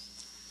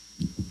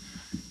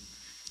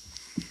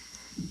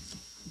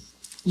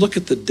 look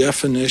at the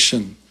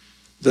definition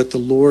that the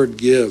Lord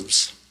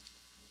gives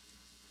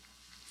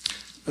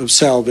of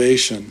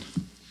salvation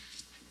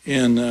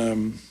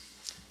in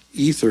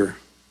Ether,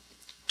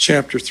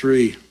 chapter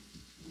 3.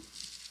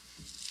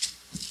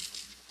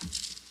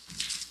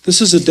 This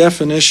is a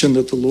definition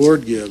that the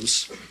Lord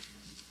gives.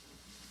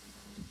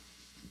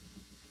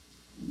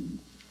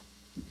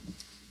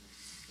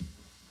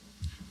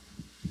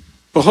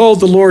 Behold,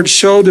 the Lord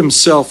showed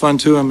himself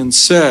unto him and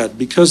said,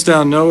 Because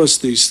thou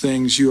knowest these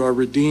things, you are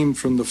redeemed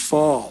from the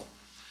fall.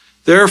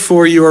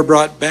 Therefore you are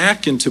brought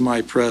back into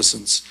my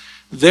presence.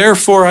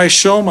 Therefore I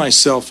show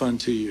myself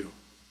unto you.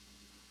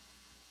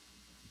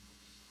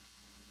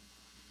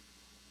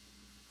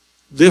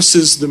 This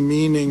is the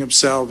meaning of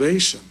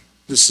salvation.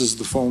 This is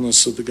the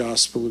fullness of the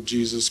gospel of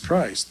Jesus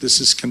Christ. This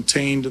is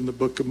contained in the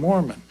Book of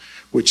Mormon,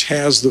 which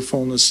has the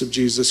fullness of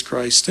Jesus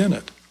Christ in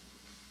it.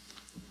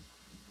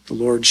 The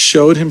Lord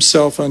showed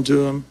himself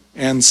unto him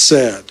and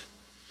said,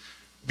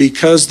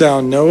 Because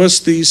thou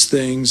knowest these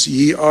things,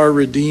 ye are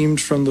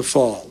redeemed from the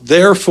fall.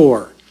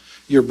 Therefore,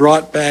 you're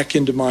brought back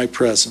into my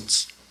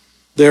presence.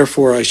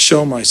 Therefore, I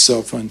show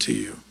myself unto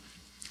you.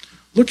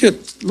 Look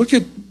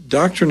at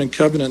Doctrine and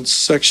Covenants,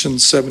 section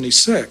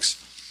 76,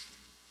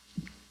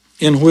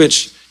 in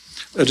which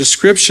a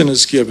description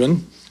is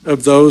given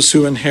of those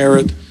who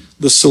inherit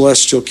the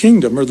celestial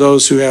kingdom, or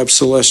those who have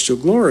celestial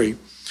glory.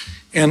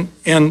 And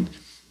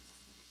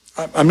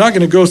I'm not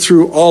going to go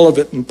through all of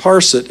it and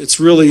parse it. It's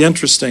really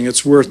interesting.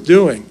 It's worth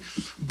doing.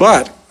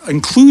 But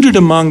included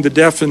among the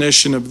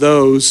definition of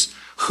those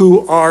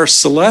who are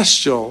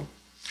celestial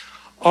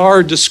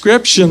are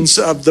descriptions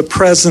of the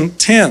present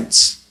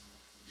tense.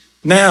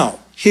 Now,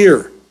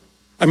 here.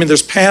 I mean,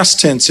 there's past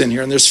tense in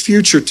here and there's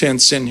future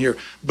tense in here.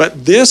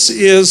 But this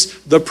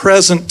is the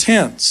present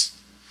tense.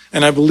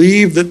 And I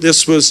believe that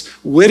this was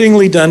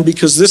wittingly done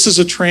because this is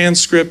a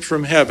transcript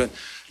from heaven.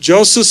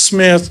 Joseph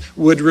Smith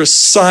would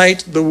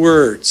recite the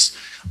words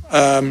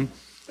of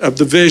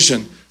the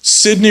vision.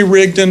 Sidney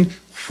Rigdon,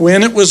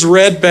 when it was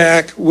read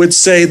back, would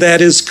say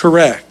that is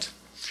correct.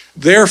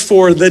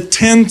 Therefore, the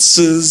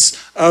tenses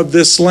of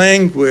this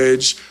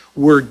language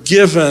were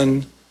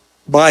given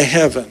by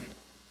heaven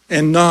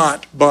and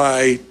not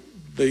by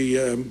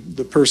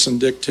the person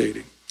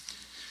dictating.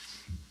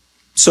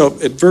 So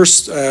at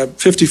verse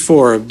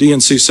 54 of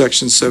D&C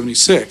section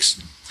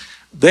 76,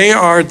 they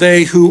are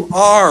they who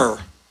are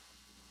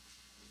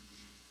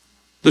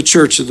the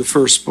church of the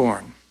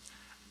firstborn.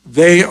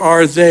 They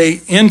are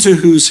they into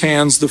whose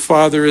hands the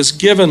Father has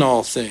given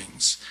all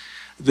things.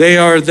 They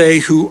are they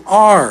who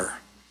are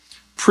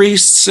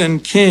priests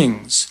and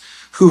kings,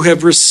 who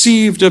have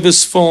received of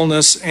his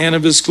fullness and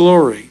of his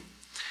glory,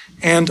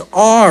 and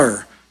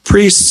are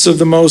priests of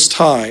the Most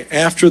High,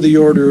 after the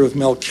order of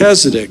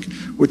Melchizedek,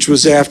 which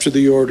was after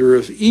the order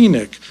of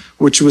Enoch,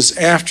 which was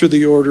after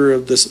the order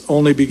of this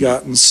only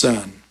begotten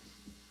Son.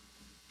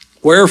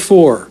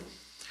 Wherefore,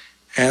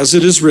 as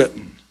it is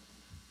written,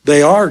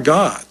 they are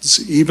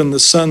God's, even the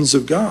sons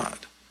of God.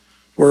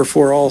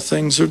 Wherefore all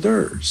things are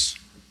theirs,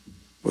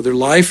 whether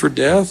life or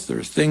death,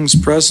 or things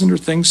present or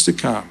things to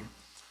come.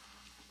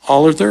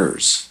 All are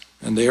theirs,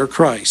 and they are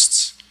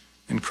Christ's,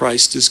 and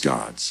Christ is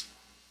God's.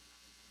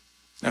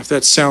 Now, if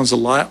that sounds a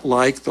lot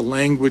like the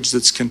language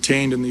that's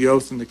contained in the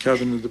oath and the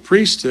covenant of the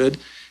priesthood,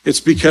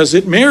 it's because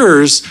it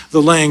mirrors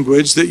the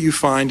language that you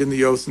find in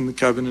the oath and the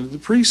covenant of the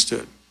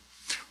priesthood,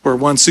 where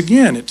once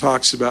again it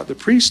talks about the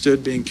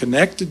priesthood being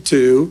connected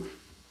to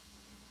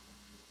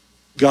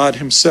God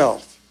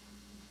himself,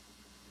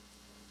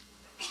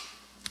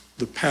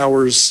 the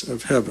powers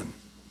of heaven,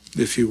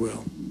 if you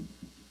will.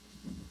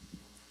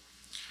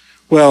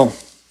 Well,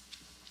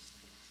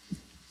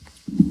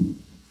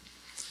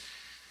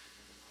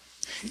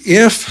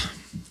 if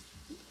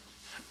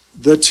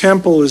the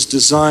temple is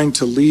designed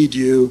to lead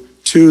you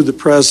to the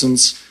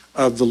presence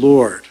of the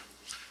Lord,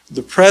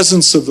 the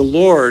presence of the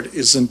Lord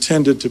is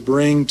intended to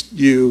bring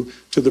you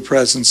to the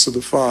presence of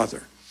the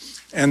Father.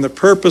 And the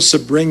purpose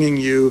of bringing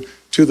you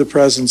to the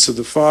presence of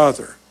the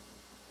Father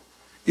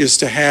is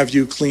to have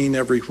you clean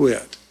every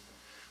whit.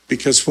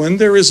 Because when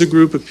there is a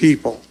group of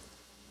people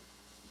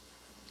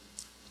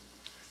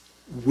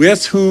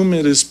with whom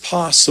it is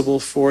possible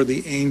for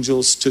the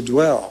angels to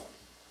dwell,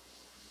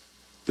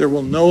 there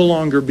will no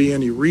longer be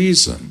any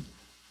reason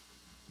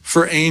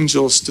for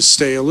angels to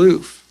stay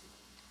aloof.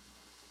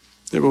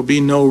 There will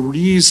be no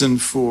reason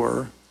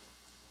for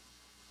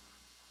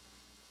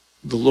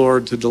the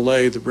Lord to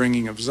delay the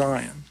bringing of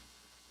Zion,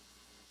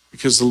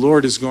 because the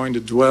Lord is going to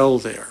dwell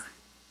there.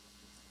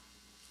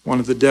 One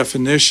of the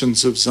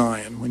definitions of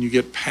Zion, when you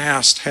get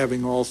past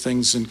having all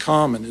things in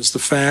common, is the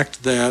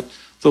fact that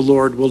the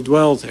Lord will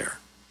dwell there.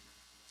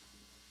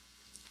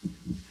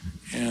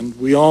 And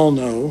we all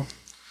know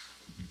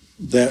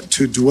that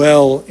to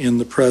dwell in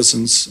the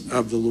presence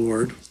of the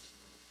Lord,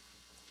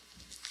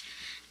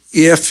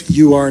 if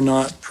you are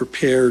not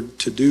prepared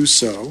to do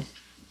so,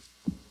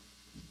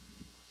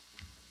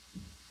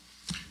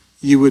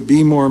 you would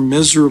be more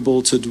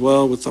miserable to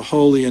dwell with the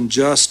holy and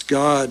just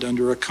God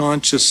under a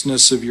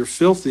consciousness of your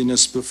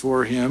filthiness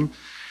before him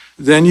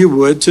than you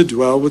would to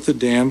dwell with the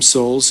damned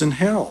souls in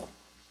hell.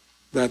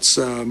 That's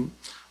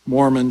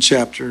Mormon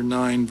chapter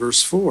 9,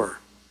 verse 4.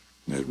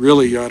 It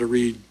really you ought to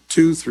read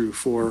 2 through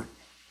 4.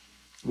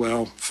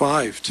 Well,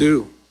 5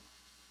 too.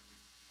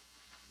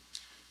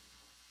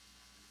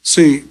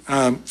 See,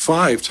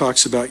 5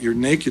 talks about your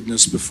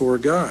nakedness before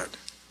God.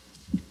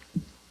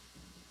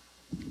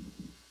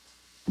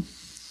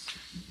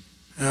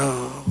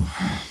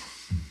 Oh.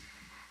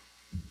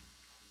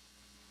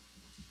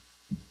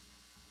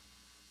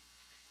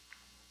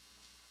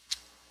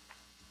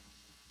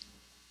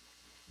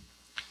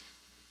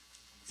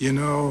 You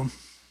know,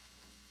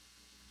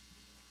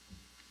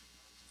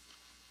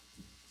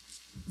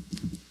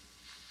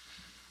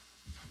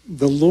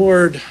 the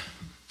Lord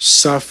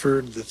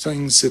suffered the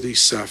things that he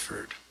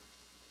suffered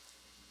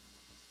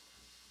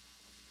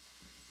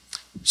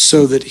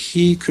so that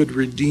he could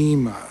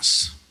redeem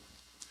us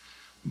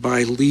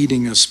by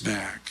leading us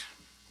back.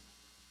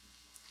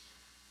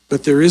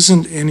 But there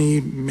isn't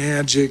any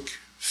magic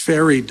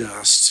fairy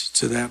dust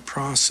to that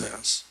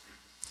process.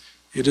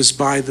 It is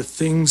by the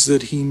things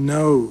that he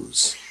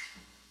knows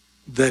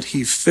that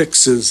he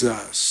fixes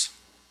us.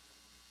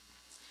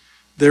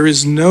 There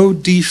is no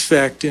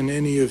defect in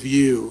any of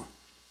you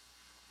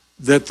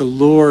that the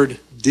Lord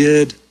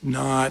did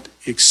not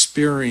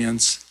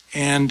experience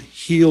and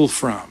heal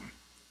from.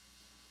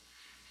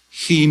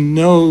 He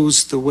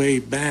knows the way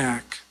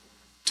back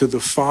to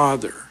the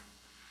Father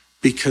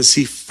because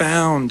he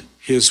found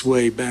his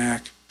way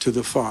back to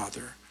the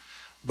Father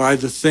by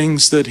the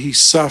things that he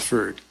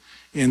suffered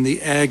in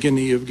the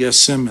agony of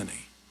Gethsemane.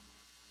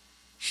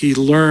 He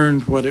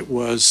learned what it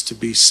was to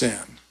be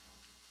sin.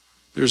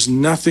 There's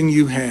nothing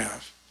you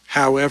have,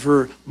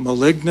 however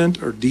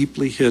malignant or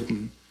deeply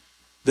hidden,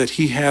 that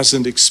he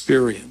hasn't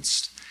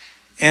experienced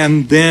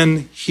and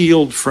then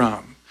healed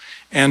from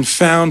and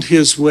found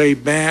his way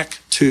back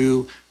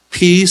to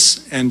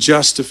peace and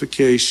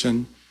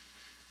justification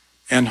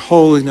and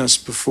holiness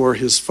before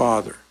his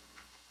Father.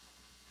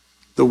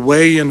 The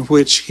way in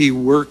which he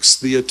works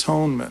the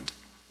atonement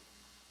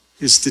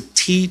is to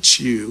teach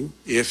you,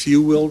 if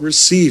you will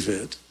receive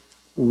it,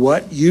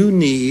 what you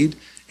need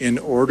in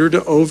order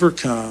to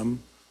overcome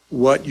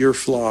what your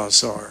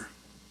flaws are.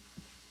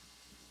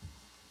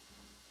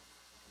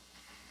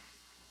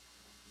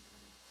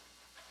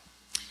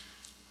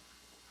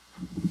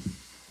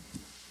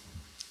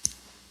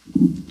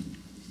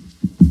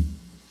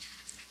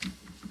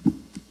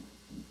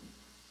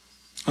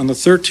 On the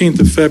 13th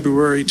of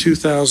February,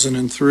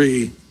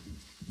 2003,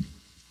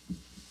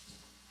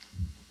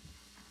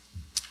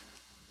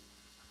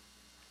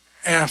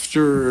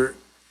 after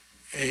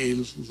a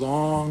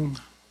long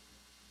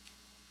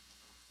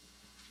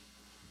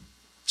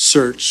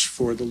search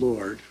for the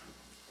Lord,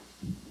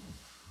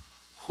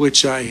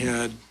 which I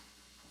had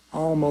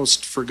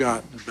almost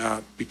forgotten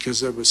about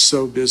because I was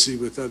so busy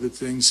with other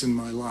things in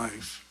my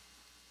life,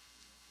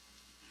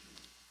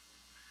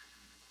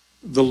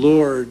 the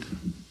Lord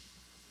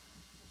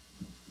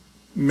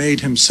made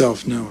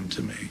himself known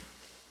to me.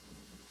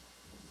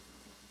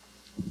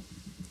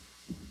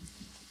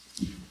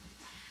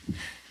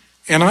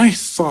 And I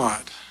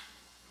thought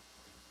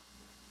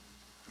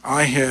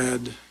I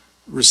had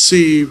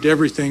received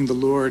everything the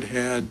Lord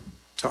had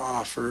to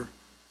offer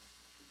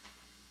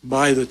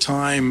by the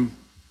time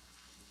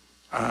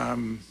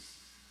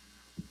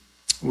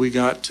we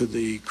got to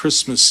the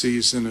Christmas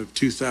season of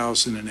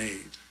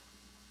 2008.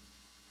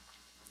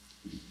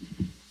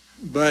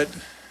 But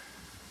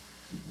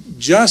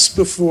just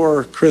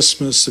before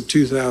Christmas of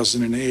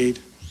 2008,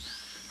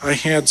 I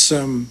had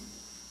some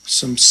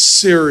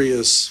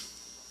serious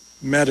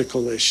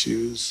medical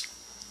issues,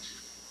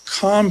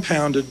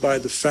 compounded by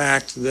the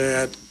fact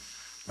that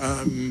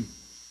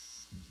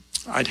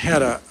I'd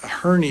had a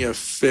hernia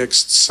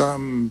fixed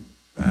some,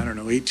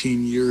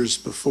 18 years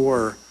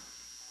before,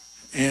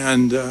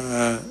 and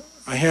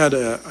I had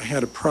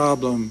a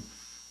problem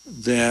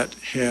that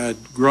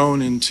had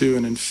grown into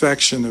an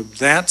infection of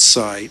that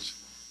site,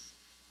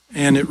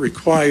 and it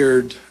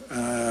required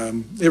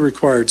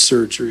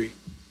surgery,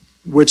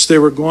 which they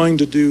were going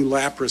to do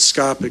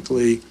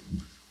laparoscopically,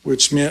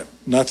 which meant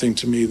nothing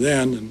to me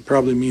then and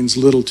probably means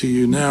little to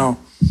you now.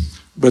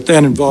 But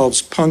that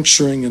involves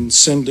puncturing and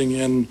sending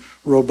in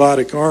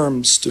robotic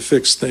arms to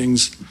fix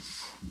things.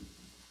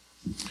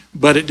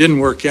 But it didn't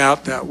work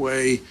out that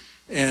way.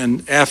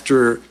 And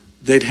after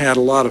they'd had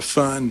a lot of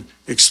fun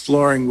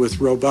exploring with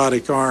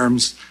robotic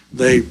arms,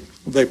 they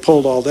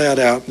pulled all that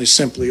out and they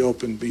simply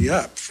opened me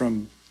up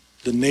from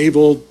the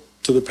navel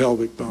to the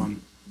pelvic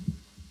bone.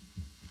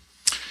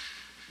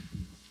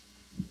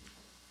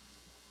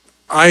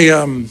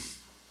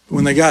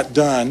 When they got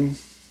done,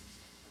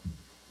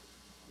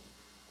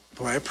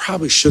 boy, I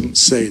probably shouldn't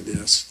say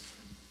this.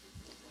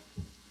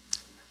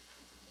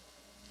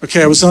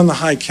 Okay, I was on the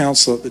High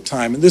Council at the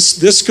time, and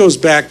this goes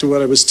back to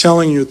what I was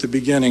telling you at the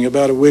beginning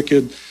about a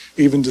wicked,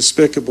 even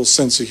despicable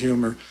sense of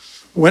humor.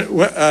 When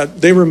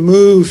they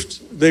removed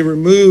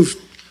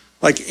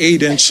like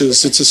 8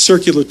 inches. It's a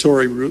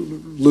circulatory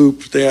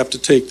loop. They have to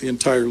take the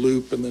entire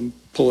loop and then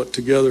pull it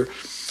together.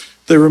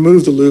 They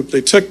removed the loop.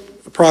 They took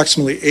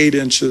approximately 8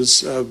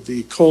 inches of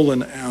the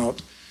colon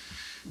out.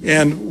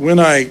 And when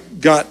I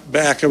got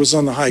back, I was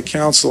on the High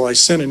Council. I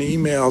sent an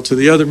email to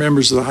the other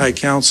members of the High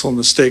Council and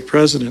the stake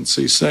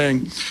presidency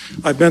saying,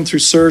 I've been through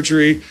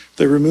surgery.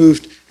 They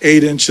removed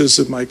 8 inches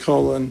of my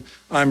colon.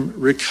 I'm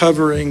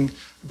recovering,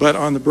 but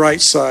on the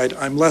bright side,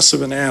 I'm less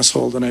of an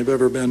asshole than I've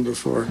ever been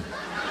before.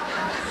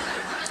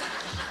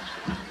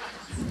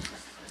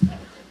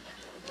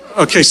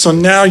 Okay, so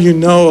now you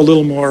know a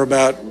little more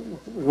about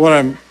what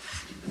I'm...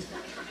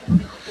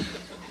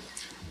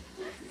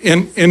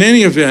 In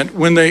any event,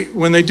 when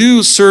they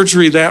do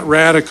surgery that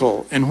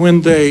radical, and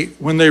when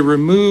they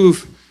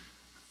remove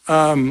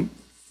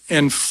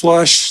and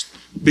flush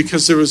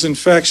because there was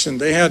infection,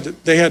 they had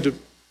to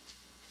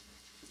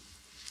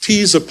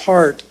tease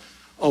apart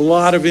a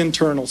lot of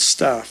internal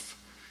stuff.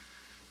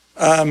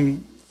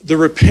 The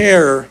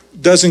repair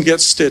doesn't get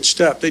stitched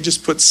up; they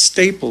just put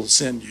staples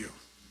in you,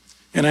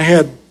 and I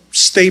had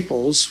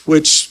staples,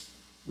 which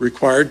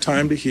required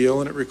time to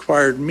heal, and it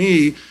required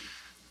me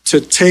to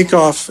take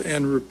off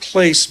and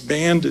replace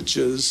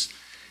bandages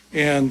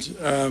and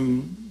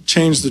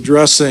change the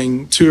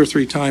dressing 2 or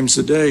 3 times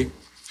a day.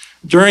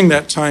 During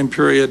that time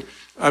period,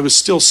 I was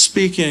still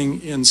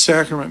speaking in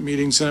sacrament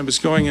meetings, and I was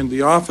going into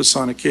the office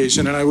on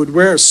occasion, and I would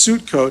wear a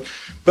suit coat,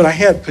 but I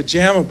had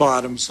pajama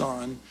bottoms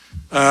on.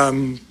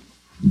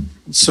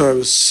 So I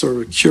was sort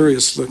of a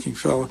curious looking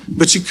fellow.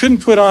 But you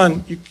couldn't put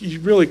on, you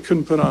really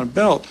couldn't put on a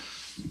belt.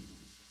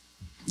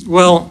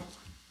 Well,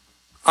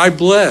 I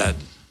bled.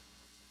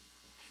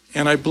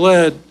 And I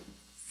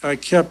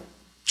kept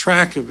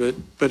track of it,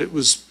 but it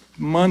was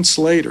months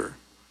later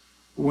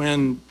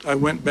when I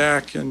went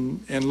back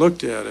and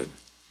looked at it.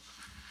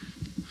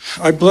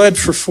 I bled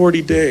for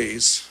 40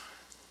 days.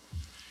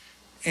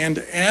 And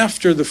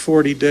after the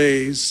 40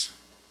 days,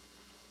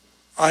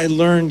 I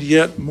learned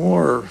yet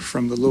more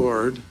from the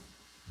Lord.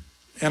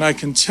 And I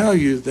can tell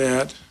you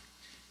that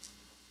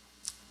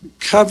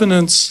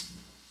covenants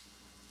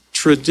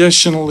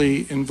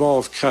traditionally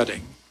involve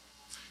cutting.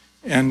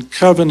 And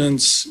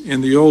covenants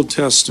in the Old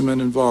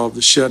Testament involve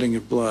the shedding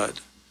of blood.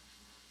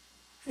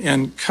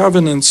 And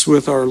covenants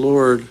with our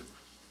Lord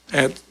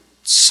at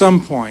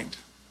some point,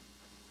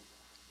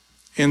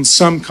 in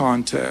some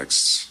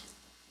contexts,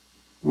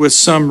 with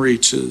some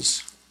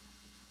reaches,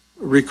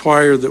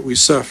 require that we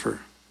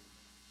suffer.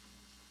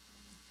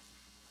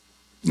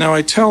 Now,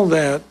 I tell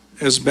that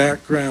as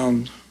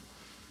background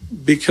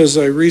because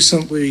I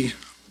recently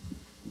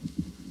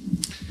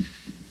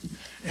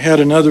had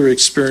another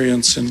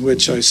experience in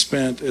which I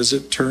spent, as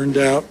it turned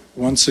out,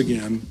 once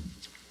again,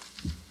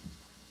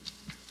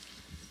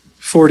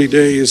 40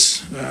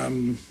 days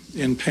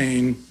in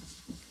pain.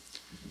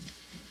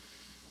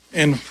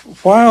 And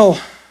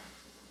while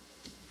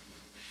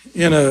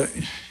in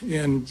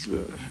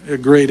a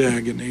great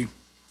agony,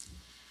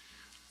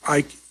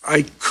 I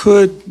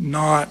could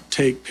not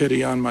take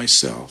pity on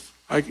myself.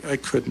 I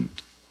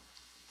couldn't.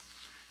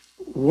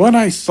 What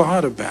I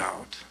thought about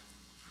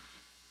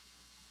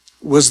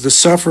was the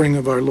suffering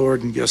of our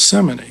Lord in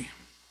Gethsemane.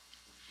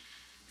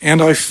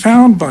 And I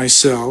found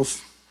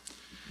myself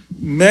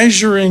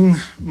measuring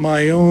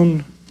my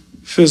own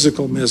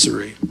physical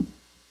misery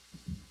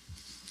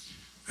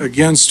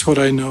against what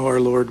I know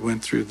our Lord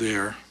went through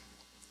there.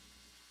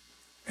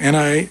 And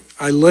I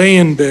lay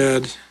in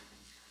bed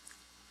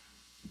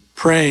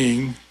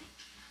praying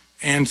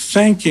and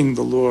thanking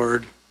the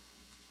Lord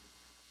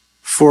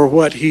for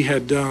what he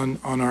had done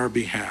on our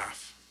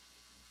behalf.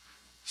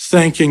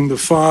 Thanking the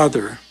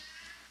Father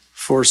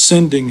for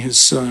sending his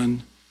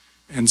Son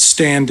and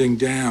standing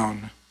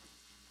down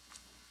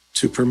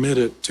to permit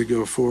it to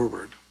go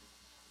forward.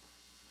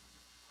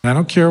 I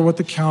don't care what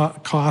the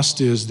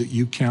cost is that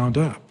you count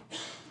up.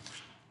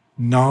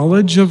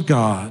 Knowledge of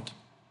God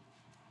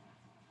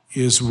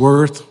is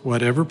worth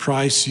whatever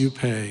price you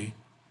pay,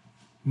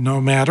 no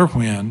matter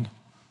when,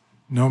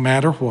 no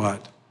matter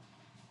what,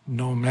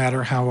 no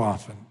matter how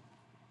often.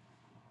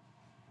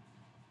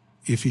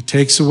 If he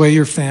takes away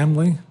your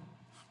family,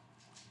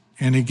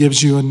 and he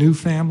gives you a new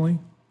family,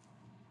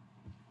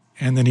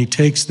 and then he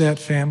takes that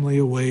family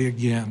away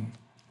again,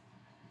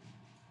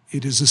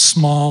 it is a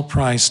small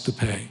price to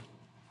pay.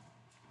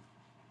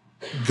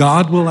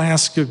 God will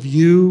ask of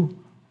you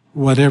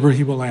whatever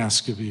he will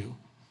ask of you.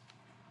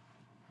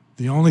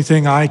 The only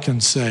thing I can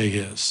say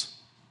is,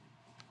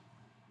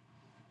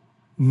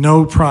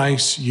 no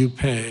price you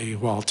pay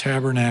while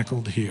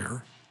tabernacled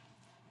here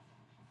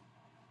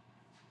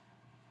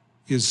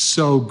is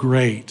so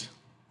great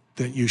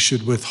that you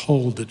should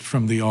withhold it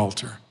from the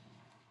altar.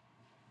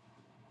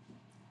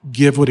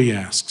 Give what he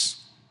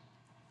asks.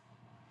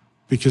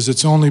 Because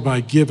it's only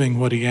by giving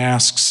what he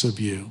asks of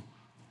you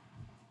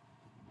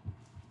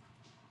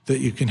that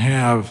you can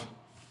have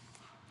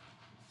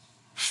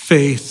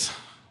faith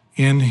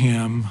in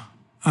him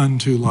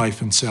unto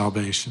life and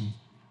salvation.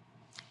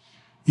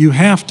 You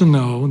have to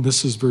know, and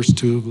this is verse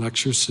 2 of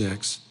lecture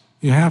 6,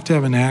 you have to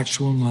have an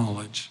actual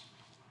knowledge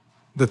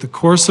that the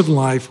course of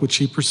life which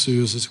he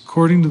pursues is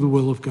according to the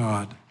will of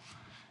God,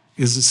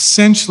 is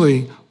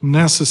essentially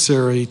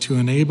necessary to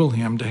enable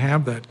him to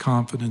have that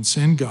confidence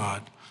in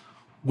God,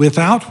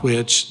 without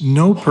which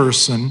no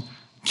person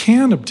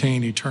can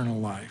obtain eternal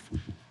life.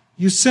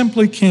 You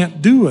simply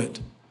can't do it,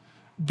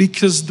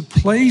 because the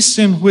place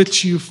in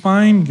which you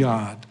find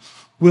God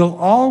will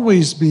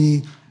always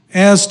be,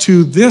 as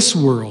to this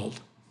world,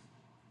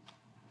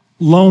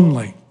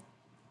 lonely.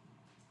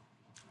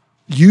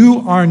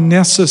 You are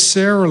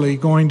necessarily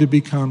going to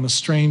become a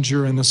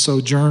stranger and a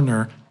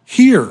sojourner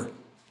here.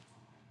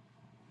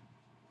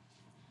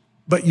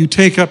 But you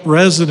take up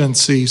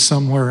residency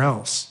somewhere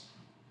else.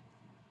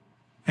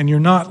 And you're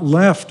not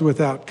left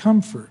without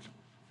comfort.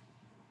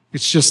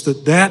 It's just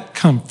that that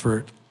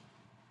comfort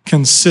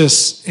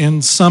consists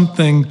in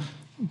something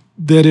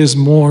that is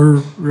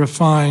more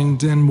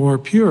refined and more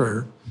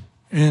pure.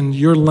 And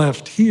you're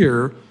left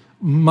here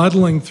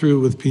muddling through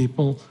with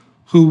people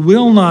who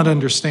will not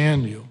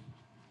understand you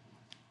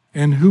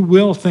and who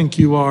will think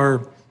you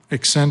are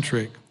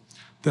eccentric.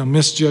 They'll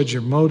misjudge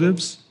your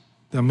motives.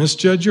 They'll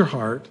misjudge your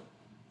heart.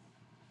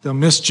 They'll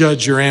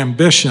misjudge your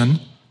ambition.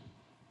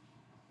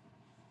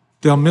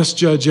 They'll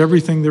misjudge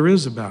everything there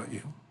is about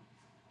you.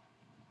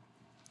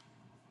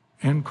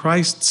 And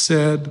Christ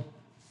said,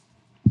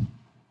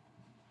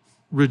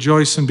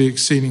 "Rejoice and be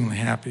exceedingly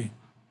happy,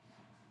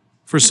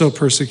 for so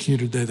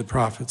persecuted they the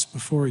prophets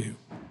before you."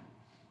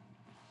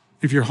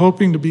 If you're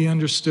hoping to be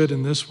understood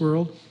in this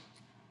world,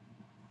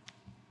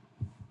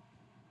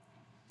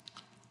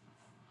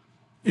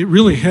 it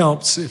really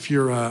helps if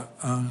you're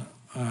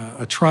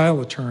a trial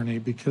attorney,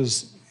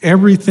 because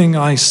everything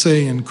I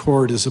say in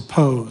court is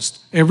opposed.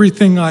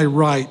 Everything I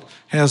write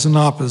has an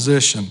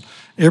opposition.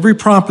 Every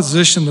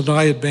proposition that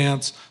I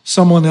advance,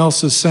 someone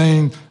else is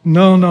saying,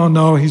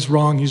 no, he's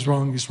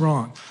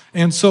wrong.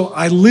 And so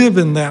I live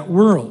in that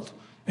world.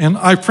 And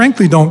I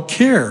frankly don't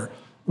care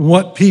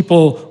what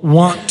people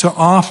want to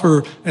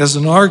offer as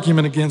an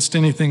argument against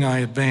anything I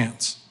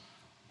advance.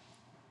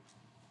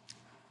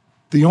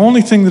 The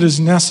only thing that is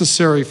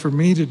necessary for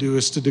me to do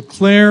is to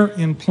declare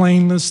in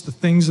plainness the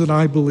things that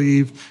I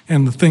believe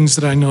and the things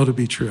that I know to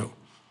be true.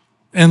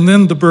 And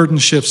then the burden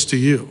shifts to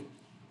you.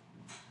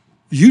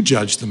 You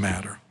judge the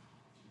matter.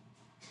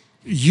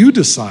 You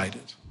decide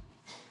it.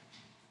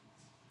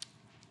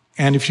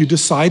 And if you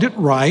decide it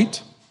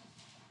right,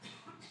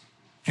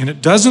 and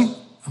it doesn't,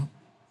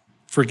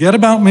 forget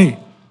about me,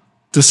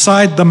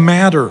 decide the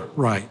matter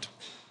right,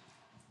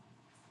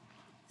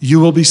 you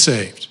will be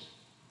saved.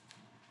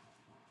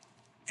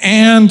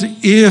 And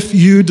if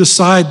you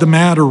decide the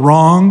matter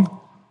wrong,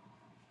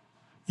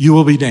 you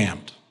will be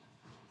damned.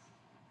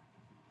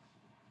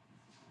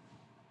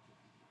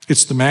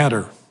 It's the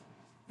matter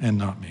and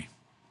not me.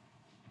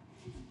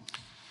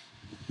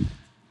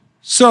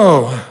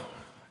 So,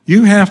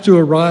 you have to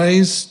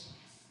arise.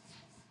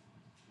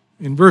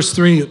 In verse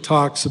 3, it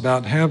talks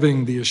about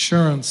having the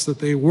assurance that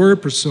they were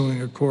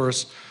pursuing a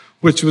course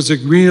which was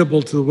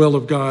agreeable to the will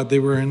of God. They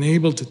were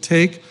enabled to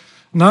take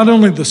not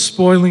only the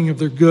spoiling of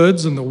their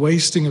goods and the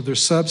wasting of their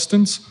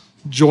substance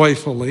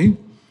joyfully,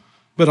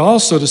 but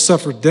also to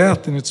suffer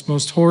death in its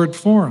most horrid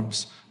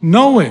forms,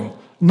 knowing,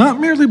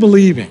 not merely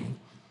believing,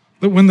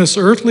 that when this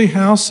earthly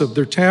house of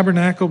their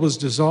tabernacle was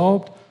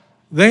dissolved,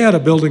 they had a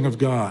building of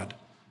God,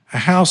 a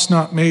house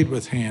not made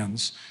with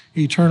hands,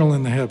 eternal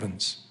in the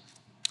heavens.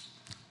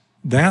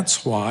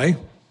 That's why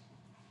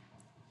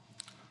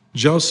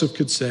Joseph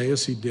could say,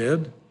 as he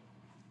did,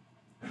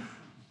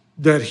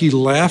 that he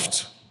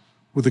left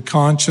with a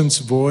conscience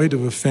void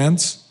of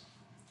offense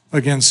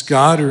against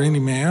God or any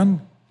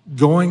man,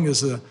 going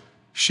as a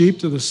sheep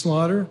to the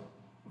slaughter,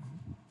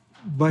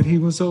 but he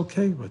was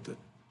okay with it.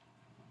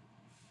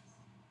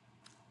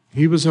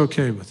 He was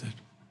okay with it.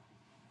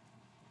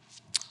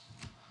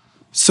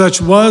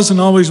 Such was and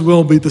always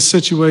will be the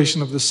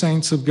situation of the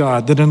saints of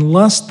God, that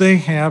unless they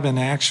have an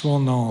actual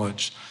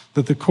knowledge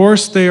that the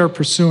course they are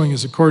pursuing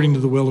is according to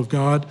the will of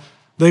God,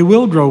 they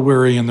will grow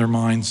weary in their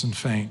minds and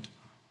faint.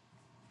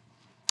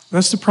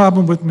 That's the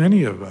problem with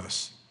many of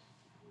us.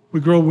 We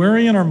grow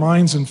weary in our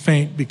minds and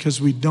faint because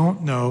we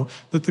don't know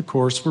that the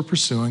course we're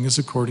pursuing is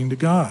according to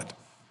God.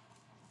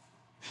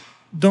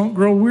 Don't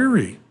grow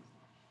weary.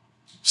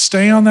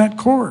 Stay on that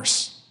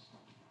course.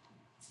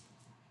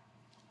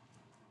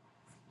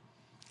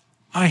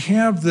 I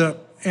have the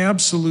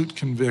absolute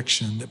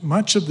conviction that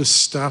much of the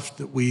stuff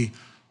that we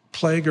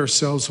plague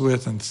ourselves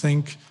with and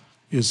think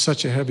is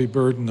such a heavy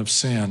burden of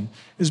sin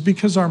is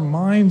because our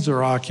minds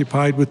are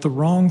occupied with the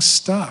wrong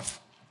stuff.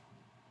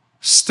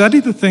 Study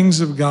the things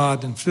of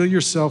God and fill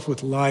yourself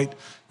with light,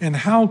 and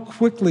how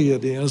quickly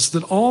it is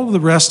that all of the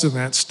rest of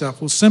that stuff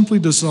will simply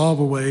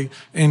dissolve away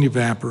and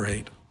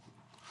evaporate.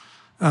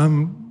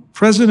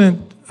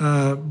 President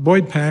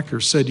Boyd Packer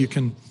said you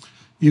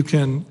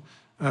can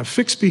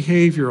fix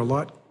behavior a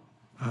lot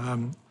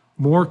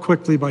more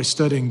quickly by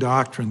studying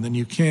doctrine than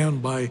you can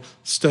by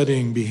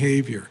studying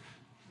behavior.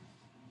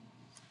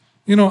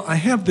 You know, I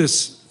have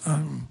this,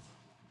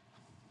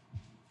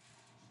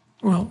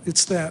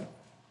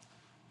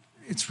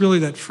 it's really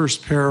that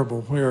first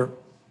parable where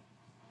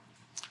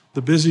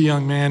the busy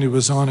young man who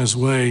was on his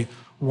way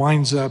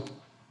winds up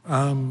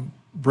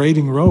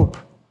braiding rope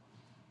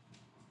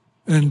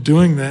and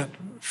doing that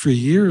for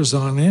years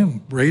on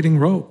end, braiding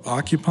rope,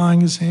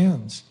 occupying his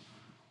hands,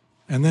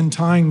 and then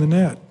tying the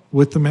net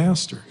with the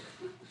master.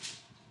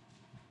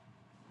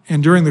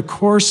 And during the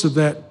course of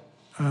that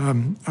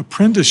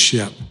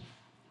apprenticeship,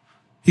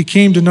 he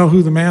came to know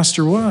who the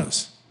master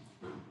was.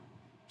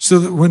 So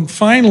that when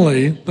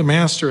finally the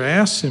master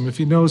asked him if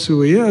he knows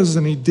who he is,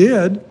 and he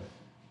did,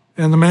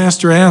 and the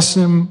master asked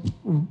him,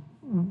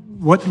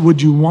 "What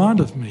would you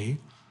want of me?"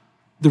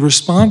 The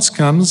response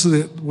comes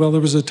that, well, there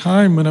was a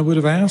time when I would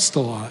have asked a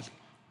lot,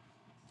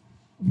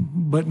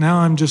 but now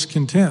I'm just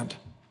content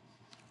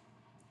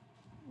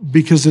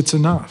because it's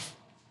enough.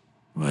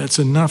 It's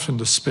enough and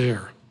to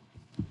spare.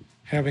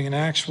 Having an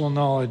actual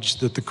knowledge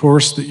that the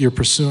course that you're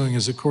pursuing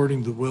is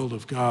according to the will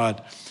of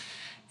God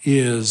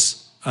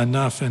is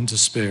enough and to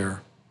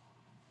spare.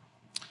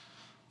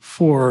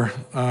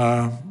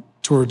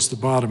 Towards the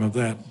bottom of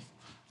that,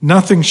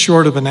 nothing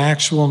short of an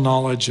actual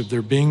knowledge of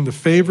their being the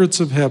favorites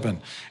of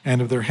heaven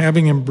and of their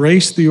having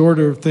embraced the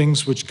order of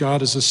things which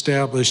God has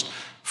established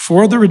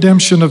for the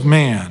redemption of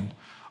man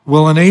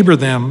will enable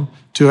them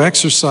to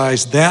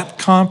exercise that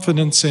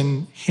confidence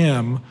in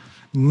him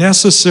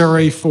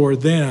necessary for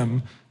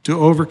them to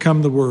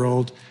overcome the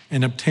world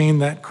and obtain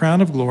that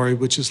crown of glory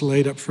which is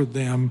laid up for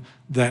them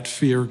that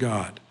fear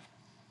God.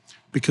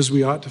 Because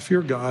we ought to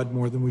fear God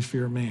more than we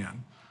fear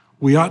man.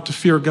 We ought to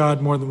fear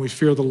God more than we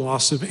fear the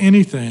loss of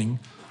anything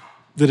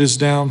that is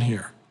down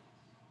here.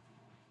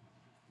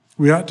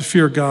 We ought to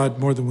fear God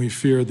more than we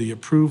fear the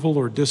approval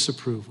or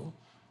disapproval,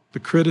 the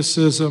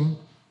criticism,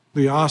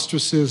 the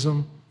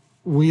ostracism.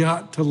 We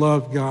ought to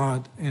love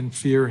God and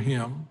fear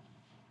him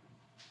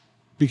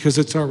because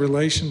it's our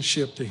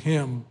relationship to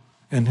him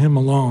and him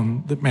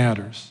alone that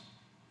matters.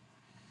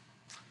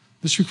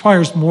 This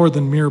requires more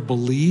than mere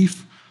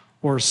belief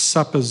or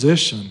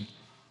supposition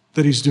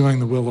that he's doing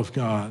the will of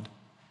God,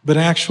 but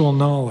actual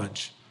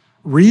knowledge,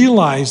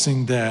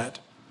 realizing that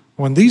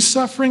when these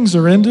sufferings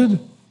are ended,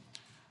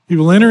 he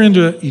will enter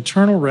into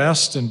eternal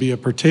rest and be a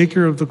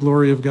partaker of the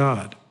glory of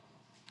God.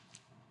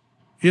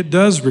 It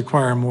does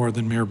require more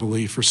than mere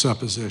belief or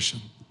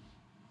supposition,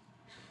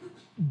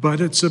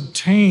 but it's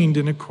obtained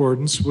in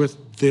accordance with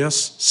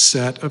this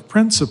set of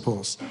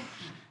principles.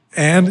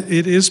 And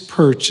it is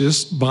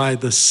purchased by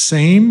the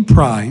same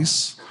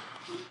price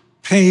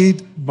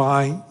paid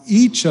by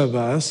each of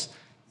us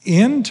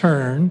in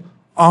turn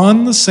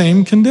on the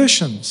same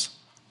conditions.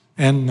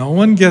 And no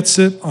one gets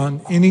it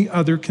on any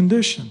other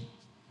condition.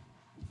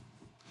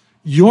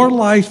 Your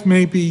life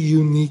may be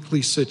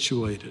uniquely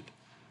situated.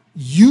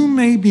 You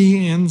may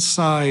be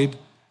inside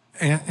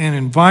an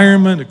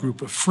environment, a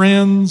group of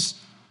friends,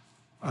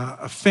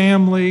 a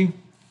family,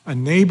 a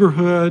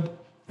neighborhood,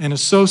 an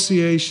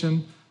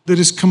association that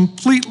is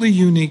completely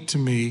unique to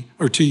me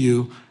or to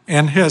you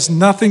and has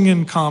nothing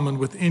in common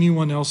with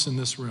anyone else in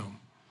this room.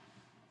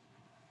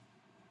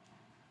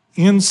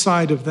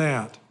 Inside of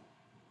that,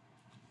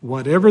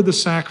 whatever the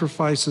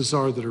sacrifices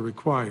are that are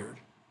required,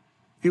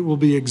 it will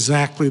be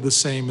exactly the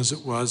same as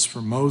it was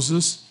for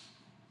Moses,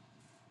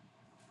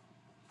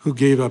 who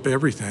gave up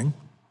everything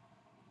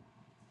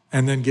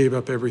and then gave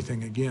up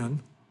everything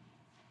again.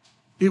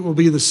 It will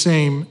be the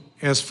same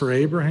as for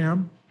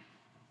Abraham,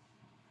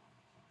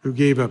 who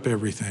gave up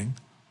everything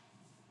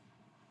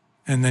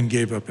and then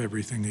gave up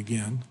everything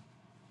again.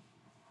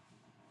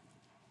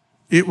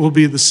 It will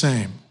be the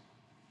same.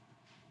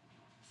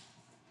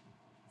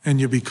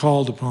 And you'll be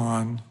called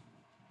upon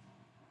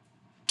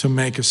to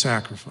make a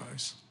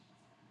sacrifice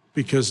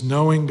because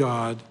knowing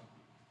God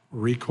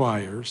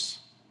requires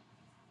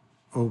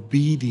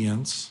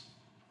obedience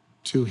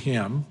to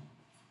him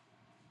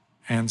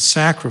and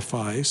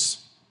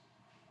sacrifice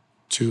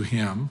to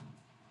him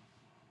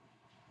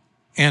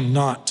and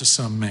not to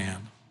some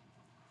man.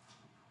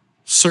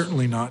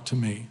 Certainly not to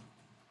me,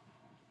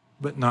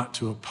 but not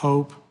to a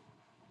pope,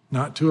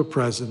 not to a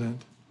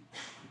president,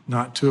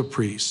 not to a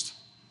priest.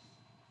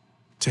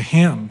 To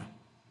him.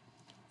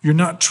 You're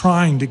not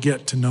trying to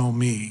get to know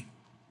me,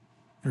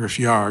 or if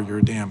you are, you're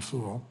a damn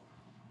fool.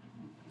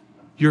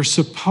 You're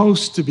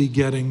supposed to be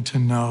getting to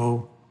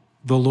know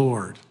the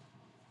Lord.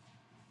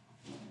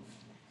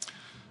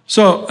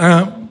 So,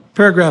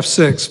 paragraph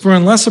 6, for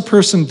unless a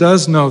person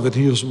does know that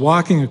he is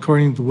walking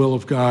according to the will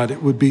of God,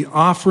 it would be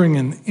offering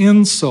an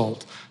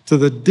insult to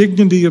the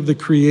dignity of the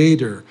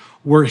Creator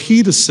were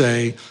he to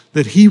say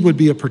that he would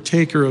be a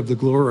partaker of the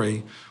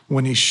glory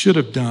when he should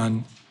be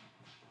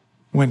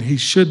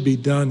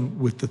done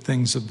with the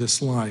things of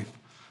this life.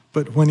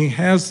 But when he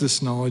has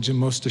this knowledge and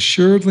most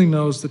assuredly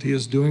knows that he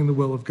is doing the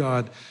will of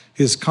God,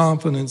 his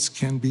confidence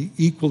can be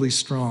equally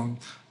strong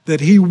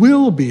that he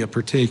will be a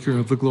partaker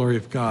of the glory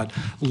of God.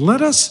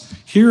 Let us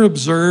here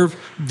observe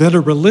that a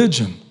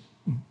religion,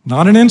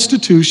 not an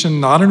institution,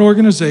 not an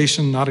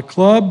organization, not a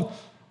club,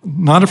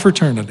 not a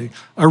fraternity,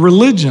 a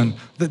religion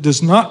that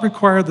does not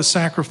require the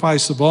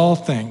sacrifice of all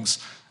things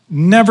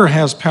never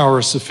has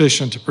power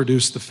sufficient to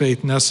produce the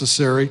faith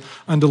necessary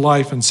unto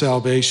life and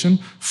salvation.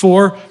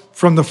 For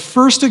from the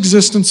first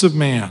existence of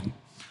man,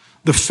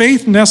 The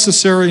faith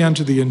necessary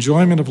unto the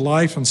enjoyment of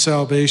life and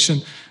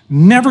salvation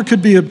never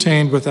could be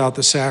obtained without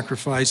the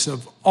sacrifice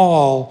of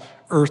all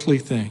earthly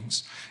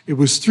things. It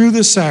was through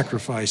this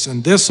sacrifice,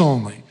 and this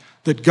only,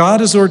 that God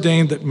has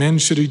ordained that men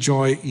should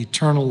enjoy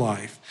eternal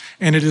life.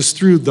 And it is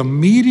through the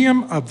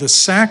medium of the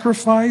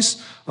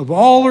sacrifice of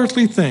all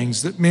earthly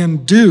things that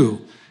men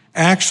do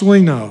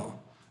actually know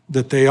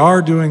that they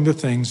are doing the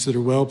things that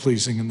are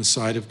well-pleasing in the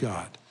sight of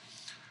God.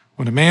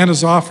 When a man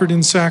has offered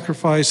in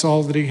sacrifice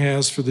all that he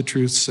has for the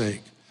truth's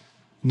sake,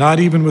 not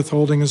even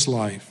withholding his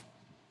life,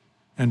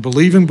 and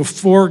believing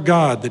before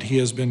God that he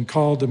has been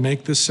called to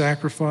make this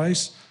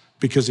sacrifice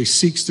because he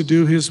seeks to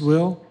do his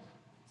will,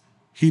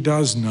 he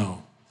does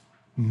know,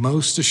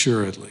 most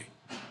assuredly,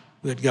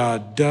 that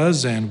God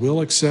does and will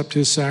accept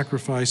his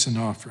sacrifice and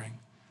offering,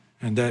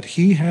 and that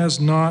he has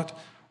not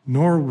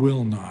nor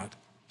will not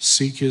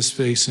seek his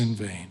face in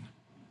vain.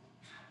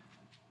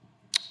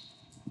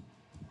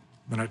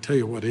 But I tell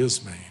you what is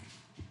vain.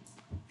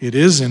 It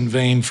is in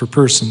vain for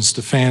persons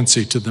to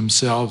fancy to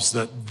themselves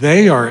that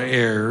they are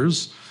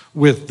heirs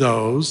with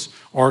those,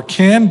 or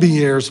can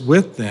be heirs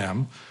with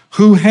them,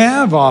 who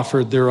have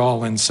offered their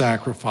all in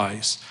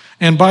sacrifice,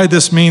 and by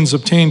this means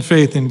obtain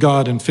faith in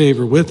God and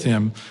favor with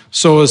him,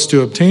 so as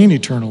to obtain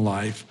eternal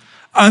life,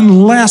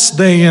 unless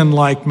they in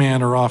like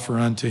manner offer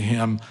unto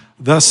him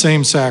the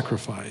same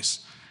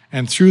sacrifice,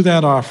 and through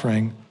that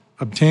offering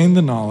obtain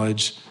the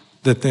knowledge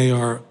that they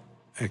are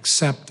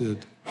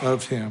accepted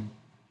of him.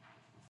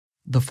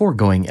 The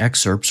foregoing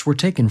excerpts were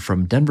taken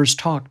from Denver's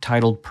talk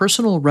titled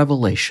Personal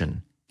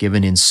Revelation,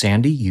 given in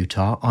Sandy,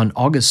 Utah on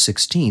August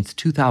 16,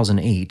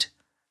 2008,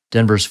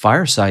 Denver's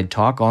Fireside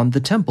Talk on the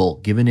Temple,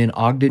 given in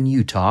Ogden,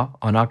 Utah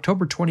on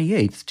October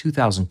 28,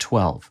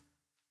 2012,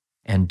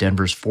 and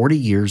Denver's 40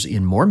 Years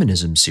in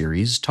Mormonism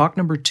series, Talk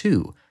Number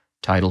 2,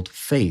 titled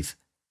Faith,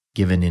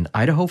 given in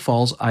Idaho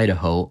Falls,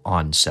 Idaho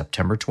on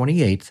September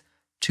 28,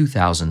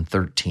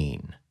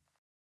 2013.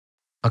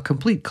 A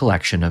complete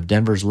collection of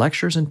Denver's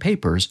lectures and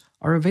papers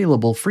are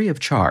available free of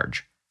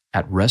charge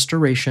at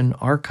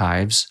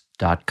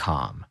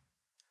restorationarchives.com.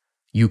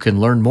 You can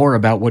learn more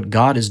about what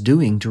God is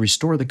doing to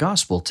restore the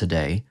gospel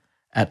today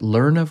at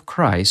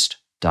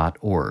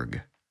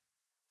learnofchrist.org.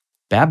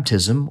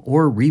 Baptism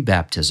or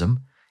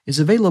rebaptism is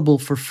available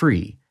for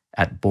free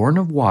at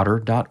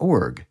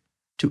bornofwater.org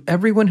to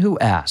everyone who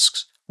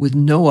asks, with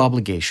no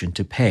obligation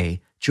to pay,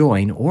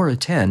 join, or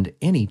attend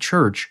any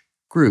church,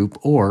 group,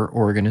 or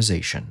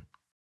organization.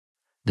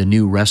 The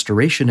new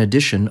Restoration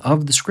edition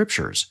of the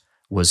Scriptures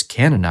was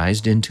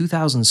canonized in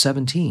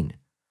 2017.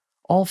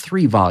 All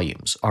 3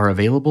 volumes are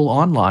available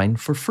online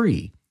for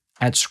free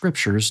at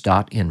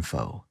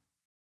scriptures.info.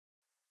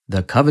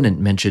 The covenant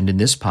mentioned in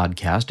this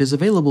podcast is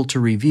available to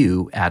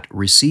review at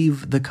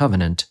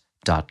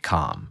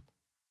receivethecovenant.com.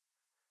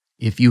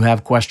 If you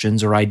have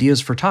questions or ideas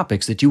for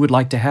topics that you would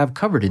like to have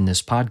covered in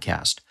this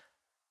podcast,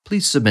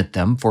 please submit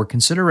them for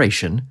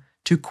consideration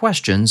to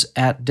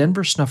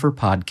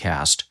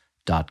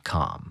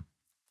questions@denversnufferpodcast.com.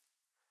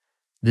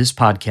 This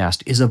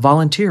podcast is a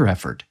volunteer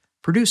effort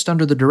produced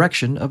under the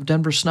direction of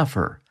Denver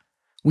Snuffer.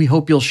 We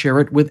hope you'll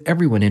share it with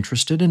everyone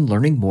interested in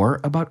learning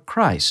more about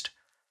Christ,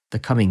 the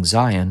coming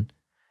Zion,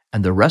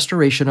 and the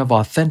restoration of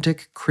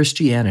authentic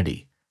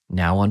Christianity,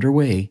 now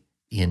underway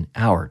in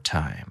our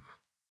time.